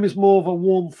cold frame is more of a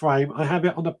warm frame. I have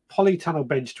it on a polytunnel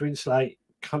bench to insulate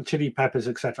chili peppers,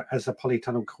 etc., as the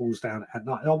polytunnel cools down at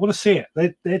night. I want to see it.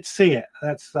 Let's see it.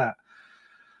 That's that.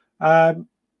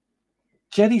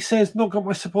 Jenny says, not got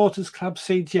my supporters club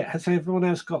seeds yet. Has everyone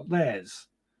else got theirs?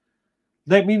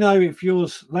 Let me know if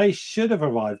yours. They should have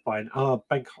arrived by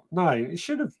Bangkok. No, it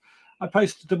should have. I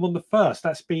posted them on the 1st.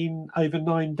 That's been over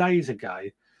 9 days ago.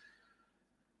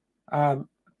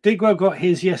 Digwell got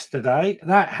his yesterday.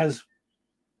 That has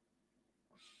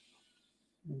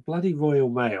bloody Royal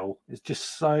Mail. It's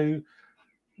just so.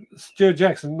 Stuart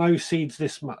Jackson, no seeds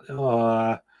this month.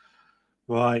 Oh,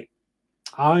 right.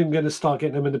 I'm going to start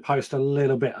getting them in the post a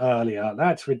little bit earlier.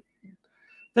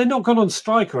 They're not gone on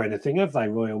strike or anything, have they,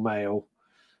 Royal Mail?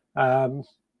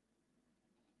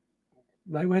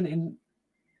 They went in.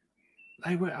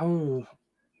 They went. Oh,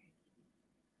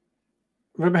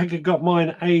 Rebecca got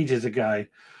mine ages ago.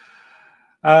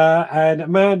 And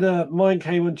Amanda, mine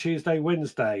came on Tuesday,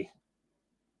 Wednesday.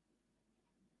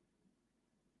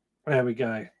 There we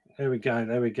go.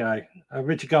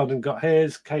 Richard Golden got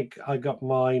his. Kate, I got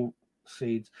mine.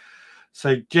 Seeds.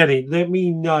 So, Jenny, let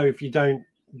me know if you don't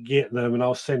get them, and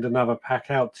I'll send another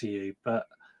pack out to you. But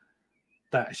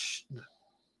that's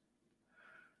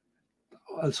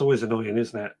always annoying,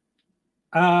 isn't it?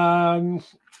 Where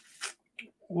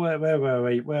were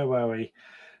we?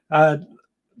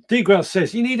 Degrell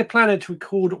says you need a planner to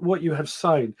record what you have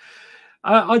sown.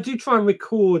 I do try and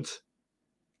record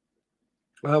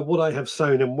what I have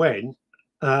sown and when.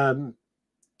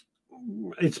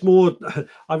 It's more,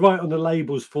 I write on the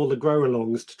labels for the grow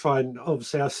alongs to try and,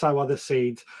 obviously I sow other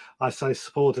seeds, I sow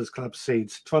supporters club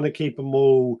seeds, trying to keep them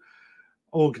all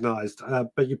organized.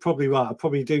 But you're probably right, I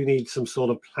probably do need some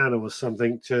sort of planner or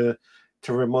something to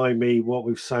remind me what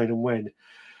we've sown and when.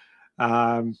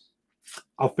 I'll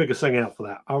figure something out for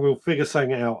that. I will figure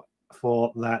something out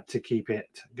for that to keep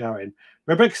it going.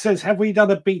 Rebecca says, have we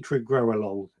done a beetroot grow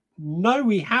along? No,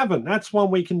 we haven't. That's one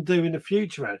we can do in the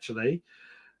future, actually.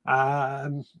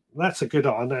 That's a good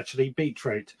one, actually.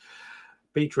 Beetroot,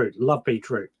 love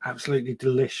beetroot, absolutely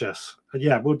delicious. And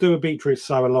yeah, we'll do a beetroot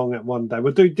sow along at one day.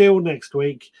 We'll do dill next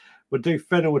week, we'll do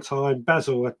fennel a time,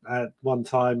 basil at one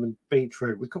time, and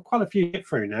beetroot. We've got quite a few to get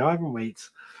through now, haven't we? It's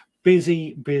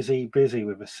busy with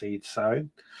the seed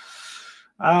sowing.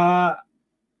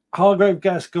 Hargrove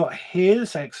Gas got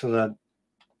his, excellent.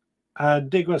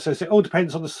 And Digwell says, it all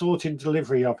depends on the sorting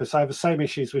delivery office. I have the same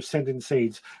issues with sending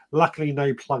seeds. Luckily,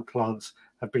 no plug plants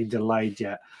have been delayed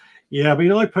yet. Yeah, I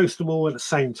mean, I post them all at the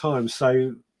same time,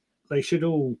 so they should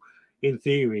all, in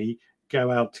theory,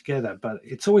 go out together. But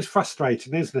it's always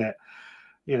frustrating, isn't it?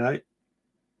 You know,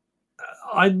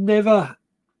 I've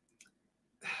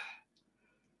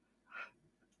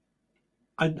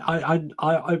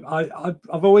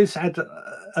always had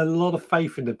a lot of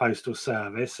faith in the postal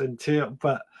service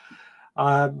but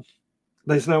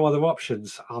there's no other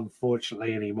options,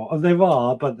 unfortunately, anymore. There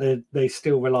are, but they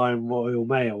still rely on Royal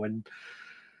Mail, and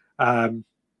I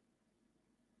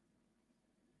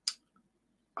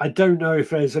don't know if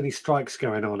there's any strikes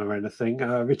going on or anything.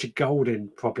 Richard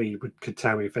Golden probably could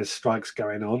tell me if there's strikes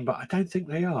going on, but I don't think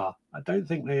they are.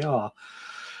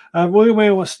 Royal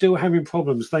Mail are still having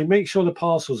problems. They make sure the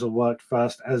parcels are worked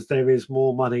first, as there is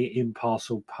more money in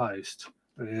parcel post.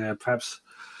 Yeah, perhaps.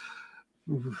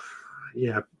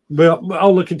 Yeah, well,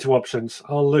 I'll look into options.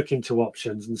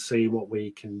 And see what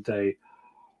we can do.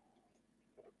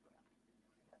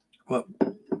 Well,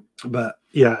 but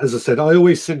yeah, as I said, I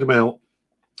always send them out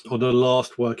on the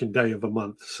last working day of a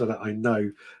month so that I know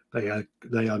they are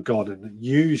gone, and it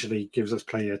usually gives us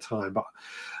plenty of time. But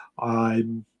I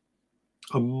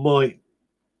might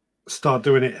start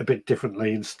doing it a bit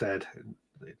differently instead.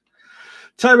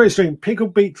 Turbo Stream,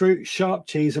 pickled beetroot, sharp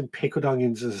cheese, and pickled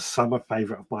onions is a summer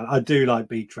favourite of mine. I do like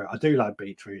beetroot.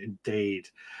 Indeed.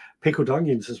 Pickled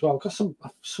onions as well. I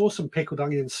saw some pickled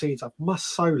onion seeds. I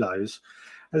must sow those.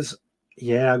 I'm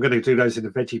going to do those in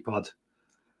the veggie pod.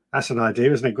 That's an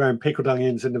idea, isn't it? Growing pickled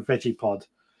onions in the veggie pod.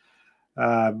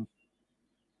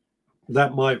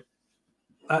 That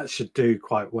should do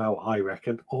quite well, I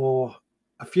reckon. Or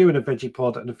a few in a veggie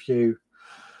pod and a few.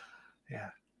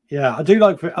 Yeah, I do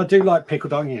like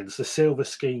pickled onions, the silver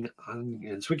skin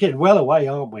onions. We're getting well away,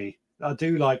 aren't we? I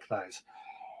do like those.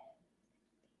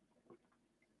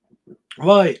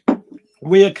 Right,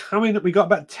 we got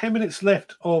about 10 minutes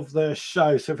left of the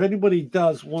show. So if anybody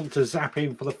does want to zap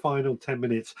in for the final 10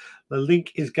 minutes, the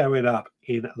link is going up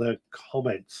in the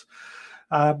comments.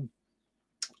 I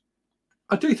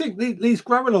do think these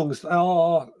grow-alongs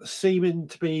are seeming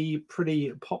to be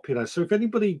pretty popular. So if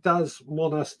anybody does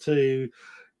want us to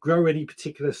grow any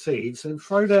particular seeds, and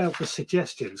throw down the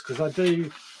suggestions, because I do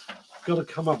got to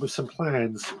come up with some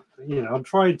plans. You know, I'm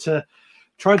trying to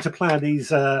trying to plan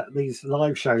these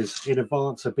live shows in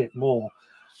advance a bit more,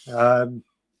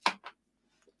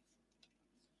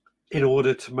 in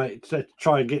order to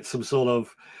try and get some sort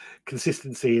of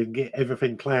consistency and get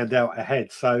everything planned out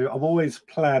ahead. So I'm always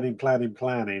planning.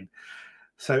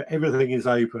 So everything is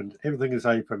open.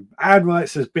 Anne Wright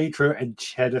says beetroot and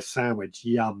cheddar sandwich.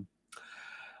 Yum.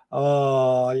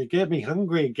 Oh, you get me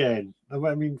hungry again.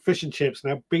 I mean, fish and chips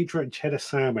now, beetroot and cheddar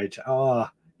sandwich.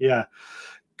 Yeah.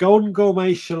 Golden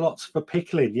gourmet shallots for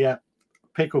pickling. Yeah,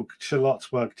 pickled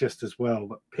shallots work just as well,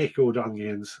 but pickled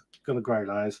onions, gotta grow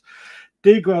those.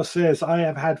 Digwell says, I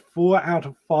have had 4 out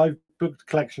of 5 booked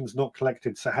collections not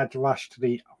collected, so I had to rush to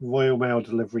the Royal Mail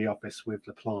delivery office with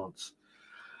the plants.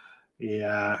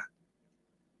 Yeah.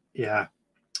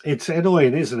 It's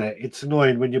annoying, isn't it? It's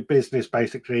annoying when your business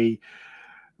basically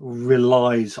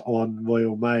relies on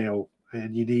Royal Mail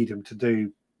and you need them to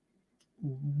do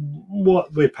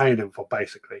what we're paying them for,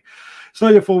 basically.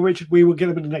 So therefore, Richard, we will get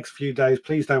them in the next few days.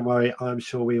 Please don't worry. I'm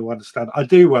sure we will understand. I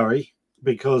do worry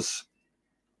because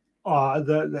I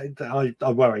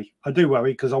worry. I do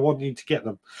worry because I want you to get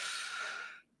them.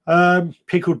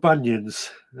 Pickled bunions.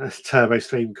 That's Turbo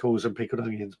Stream calls them pickled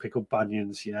onions. Pickled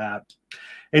bunions. Yeah,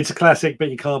 it's a classic,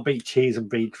 but you can't beat cheese and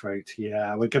beetroot.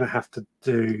 Yeah, we're going to have to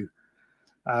do.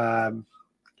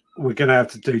 We're going to have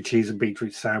to do cheese and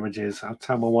beetroot sandwiches. I'll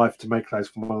tell my wife to make those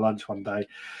for my lunch one day.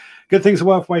 Good things are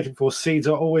worth waiting for. Seeds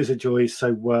are always a joy,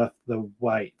 so worth the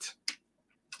wait.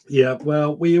 Yeah,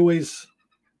 well, we always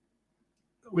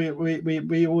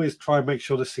try and make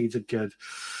sure the seeds are good.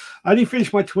 I only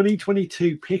finished my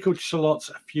 2022 pickled shallots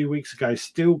a few weeks ago.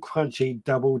 Still crunchy.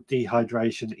 Double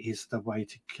dehydration is the way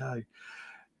to go.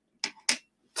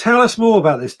 Tell us more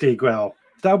about this, Digwell.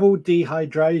 Double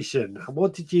dehydration.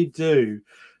 What did you do?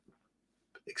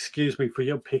 Excuse me, for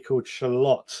your pickled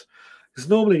shallots. Because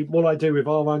normally what I do with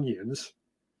our onions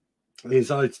is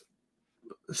I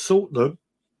salt them,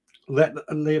 let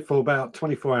them live for about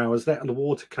 24 hours, let the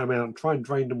water come out and try and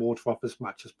drain the water off as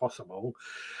much as possible.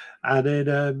 And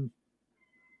then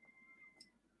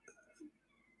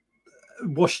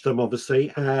wash them,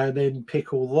 obviously, and then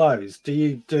pickle those.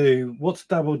 What's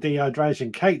double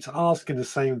dehydration? Kate's asking the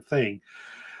same thing.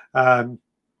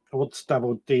 What's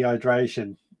double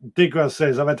dehydration? Digwell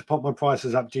says, I've had to pump my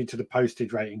prices up due to the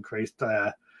postage rate increase.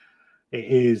 It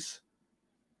is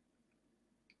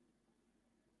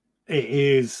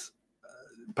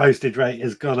postage rate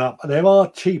has gone up. There are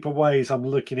cheaper ways I'm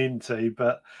looking into,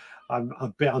 but I'm a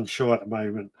bit unsure at the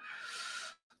moment.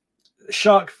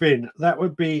 Shark fin, that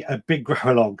would be a big grow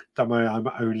along. Don't worry, I'm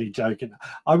only joking.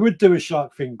 I would do a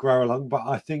shark fin grow along, but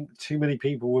I think too many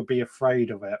people would be afraid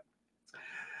of it.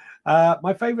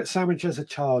 My favorite sandwich as a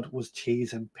child was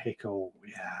cheese and pickle.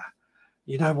 Yeah.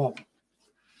 You know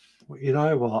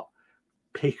what?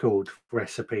 Pickled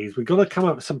recipes. We've got to come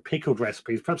up with some pickled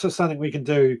recipes. Perhaps that's something we can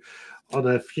do on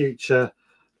a future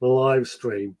live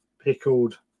stream.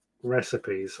 Pickled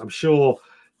recipes. I'm sure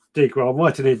Digwell, I'm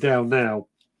writing it down now.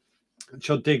 I'm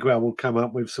sure Digwell will come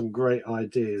up with some great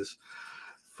ideas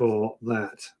for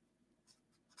that.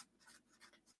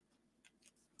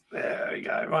 There we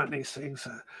go. Right, these things.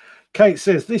 Kate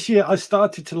says, this year I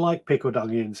started to like pickled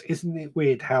onions. Isn't it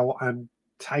weird how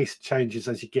taste changes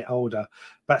as you get older?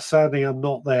 But sadly, I'm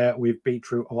not there with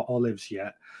beetroot or olives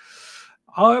yet.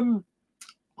 I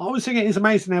was thinking it's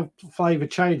amazing how flavour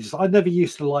changes. I never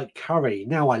used to like curry.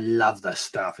 Now I love the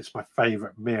stuff. It's my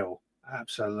favourite meal.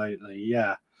 Absolutely,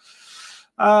 yeah.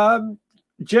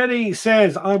 Jenny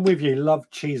says, I'm with you. Love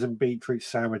cheese and beetroot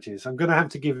sandwiches. I'm going to have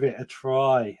to give it a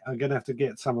try. I'm going to have to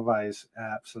get some of those.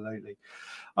 Absolutely.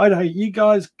 I know you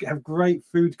guys have great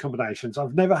food combinations.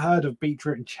 I've never heard of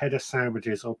beetroot and cheddar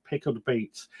sandwiches or pickled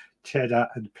beets, cheddar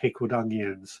and pickled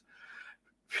onions.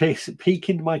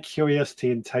 Piquing my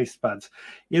curiosity and taste buds.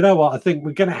 You know what? I think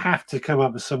we're going to have to come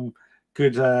up with some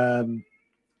good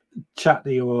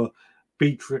chutney or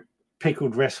beetroot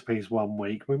pickled recipes one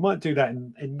week. We might do that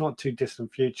in not too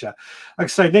distant future. Like I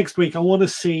say, next week I want to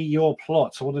see your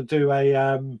plots. I want to do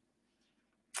a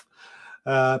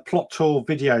plot tour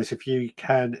videos if you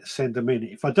can send them in.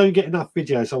 If I don't get enough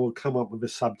videos, I will come up with a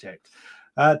subject.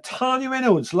 Tanya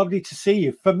Reynolds, lovely to see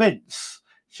you. Ferments,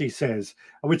 she says.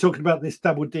 And we're talking about this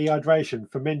double dehydration,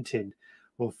 fermenting,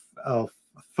 or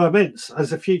ferments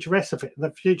as a future recipe, the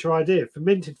future idea,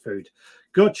 fermented food.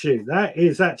 Got you. That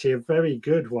is actually a very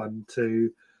good one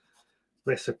to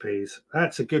recipes.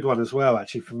 That's a good one as well,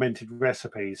 actually, fermented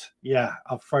recipes. Yeah,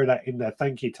 I'll throw that in there.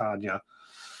 Thank you, Tanya.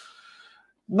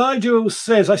 Nigel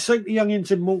says, I soak the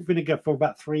onions in malt vinegar for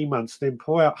about 3 months, then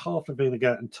pour out half the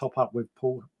vinegar and top up with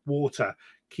water.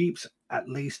 Keeps at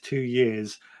least 2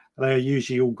 years. They are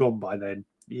usually all gone by then.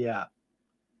 Yeah.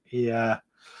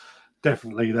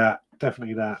 Definitely that.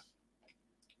 Definitely that.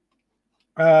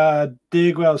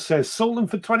 Dearwell says, salt them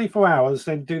for 24 hours,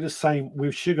 then do the same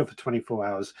with sugar for 24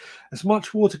 hours. As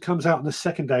much water comes out on the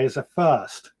second day as the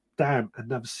first. Damn,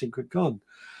 another secret gone.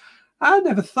 I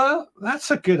never thought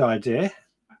that's a good idea.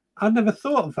 I never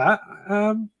thought of that.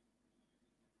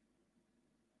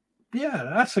 Yeah,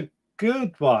 that's a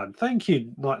good one. Thank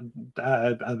you,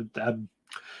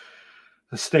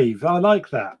 Steve. I like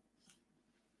that.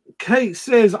 Kate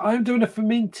says, I'm doing a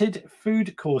fermented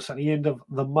food course at the end of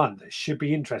the month. It should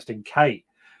be interesting. Kate,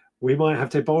 we might have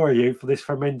to borrow you for this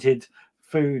fermented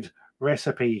food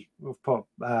recipe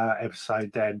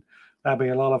episode then. That'll be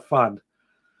a lot of fun.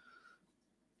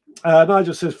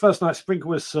 Nigel says, first night,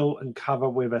 sprinkle with salt and cover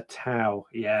with a towel.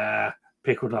 Yeah,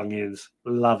 pickled onions.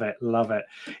 Love it, love it.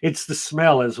 It's the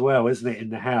smell as well, isn't it, in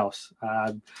the house?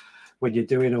 When you're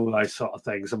doing all those sort of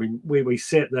things. I mean, we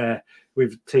sit there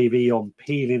with TV on,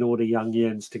 peeling all the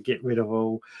onions to get rid of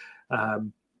all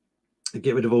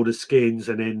the skins,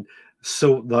 and then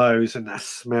salt those, and that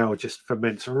smell just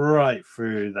ferments right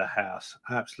through the house.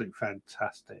 Absolutely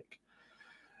fantastic.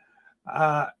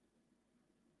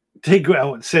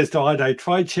 Tigwell says to Ido,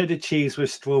 try cheddar cheese with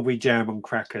strawberry jam on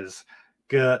crackers.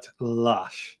 Gert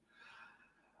lush.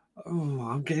 Oh,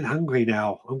 I'm getting hungry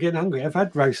now. I've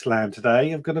had roast lamb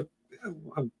today. I'm gonna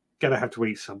have to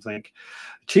eat something.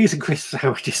 Cheese and crisp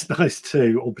sandwich is nice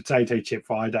too, or potato chip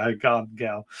for Ido. Garden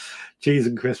girl. Cheese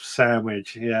and crisp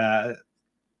sandwich. Yeah.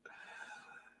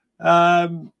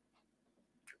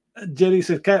 Jenny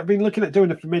says, I've been looking at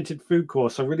doing a fermented food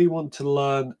course. I really want to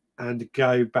learn and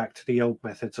go back to the old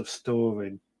methods of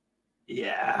storing.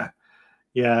 Yeah.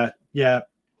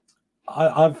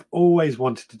 I've always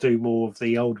wanted to do more of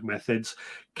the old methods,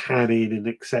 canning and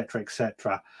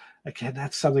etc. Again,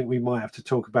 that's something we might have to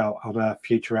talk about on a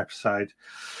future episode.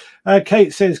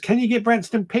 Kate says, can you get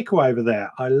Branston pickle over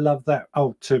there? I love that.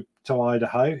 Oh, to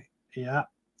Idaho. Yeah.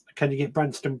 Can you get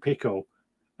Branston pickle?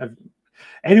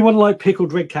 Anyone like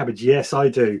pickled red cabbage? Yes, I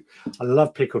do. I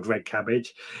love pickled red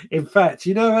cabbage. In fact,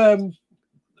 my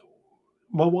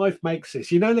wife makes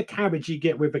this. You know the cabbage you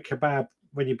get with a kebab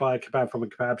when you buy a kebab from a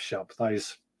kebab shop?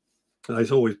 Those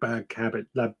always bad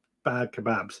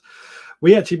kebabs.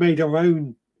 We actually made our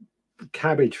own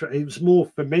cabbage. It was more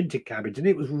fermented cabbage, and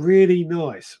it was really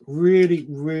nice. Really,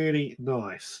 really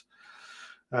nice.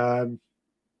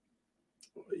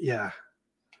 Yeah.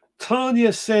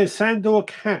 Tanya says Sandor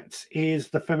Katz is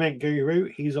the ferment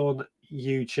guru. He's on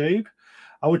YouTube.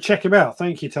 I will check him out.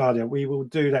 Thank you, Tanya. We will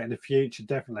do that in the future,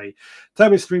 definitely.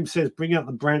 Toby Stream says, bring out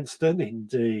the Branston.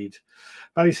 Indeed.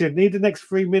 Barry said, need the next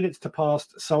 3 minutes to pass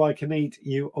so I can eat.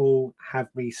 You all have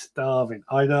me starving.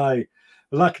 I know.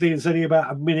 Luckily, it's only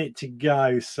about a minute to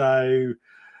go. So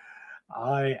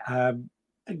I am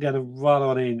going to run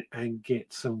on in and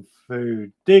get some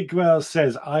food. Digwell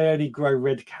says, I only grow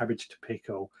red cabbage to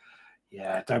pickle.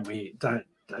 Yeah,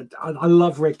 I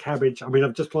love red cabbage. I mean,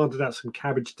 I've just planted out some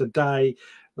cabbage today.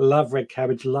 Love red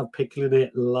cabbage. Love pickling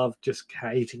it. Love just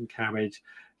eating cabbage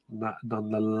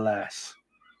nonetheless.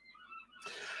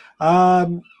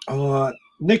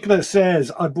 Nicola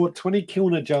says, I bought 20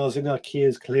 Kilner jars in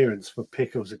IKEA's clearance for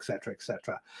pickles,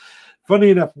 etc.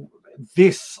 Funny enough,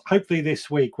 hopefully this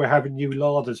week we're having new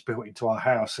larders built into our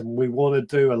house, and we want to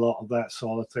do a lot of that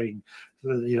sort of thing.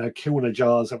 Kilner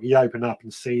jars that we open up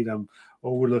and see them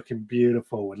all looking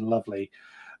beautiful and lovely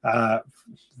for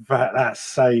that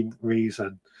same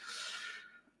reason.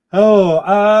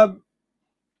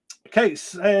 Kate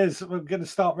says, we're going to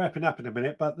start wrapping up in a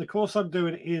minute, but the course I'm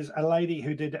doing is a lady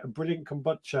who did a brilliant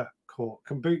kombucha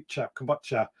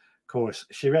course.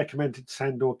 She recommended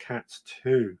Sandor Katz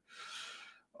too.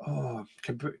 Oh,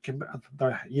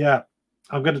 yeah,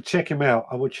 I'm going to check him out.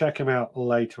 I will check him out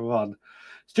later on.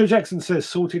 Stu Jackson says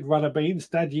salted runner beans.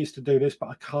 Dad used to do this, but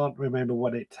I can't remember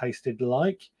what it tasted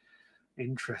like.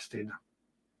 Interesting.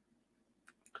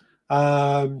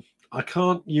 I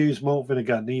can't use malt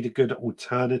vinegar. Need a good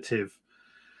alternative.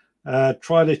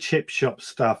 Try the chip shop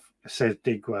stuff, says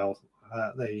Digwell.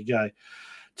 There you go.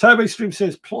 Turbo Stream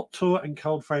says plot tour and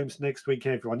cold frames next week,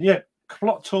 everyone. Yeah,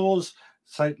 plot tours.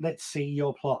 So let's see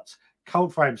your plots.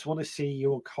 Cold frames. Want to see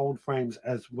your cold frames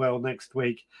as well next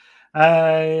week.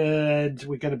 And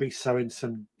we're going to be sowing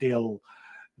some dill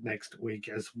next week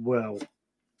as well.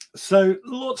 So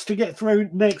lots to get through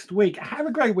next week. Have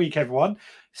a great week, everyone.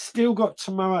 Still got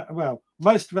tomorrow. Well,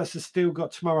 most of us have still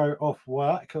got tomorrow off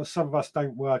work, because some of us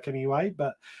don't work anyway,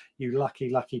 but you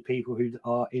lucky people who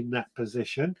are in that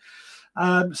position.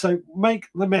 So make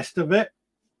the best of it.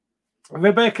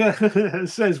 Rebecca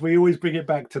says we always bring it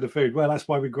back to the food. Well, that's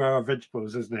why we grow our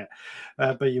vegetables, isn't it?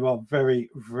 But you are very,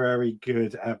 very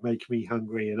good at making me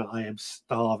hungry, and I am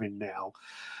starving now.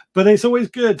 But it's always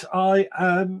good.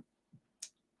 I'm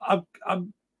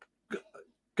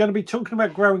going to be talking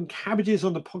about growing cabbages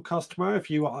on the podcast tomorrow. If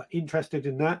you are interested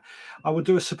in that, I will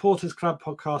do a supporters club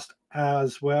podcast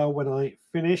as well when I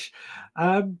finish.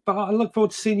 But I look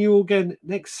forward to seeing you all again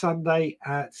next Sunday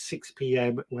at 6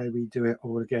 p.m. where we do it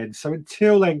all again. So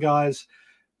until then, guys,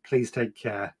 please take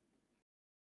care.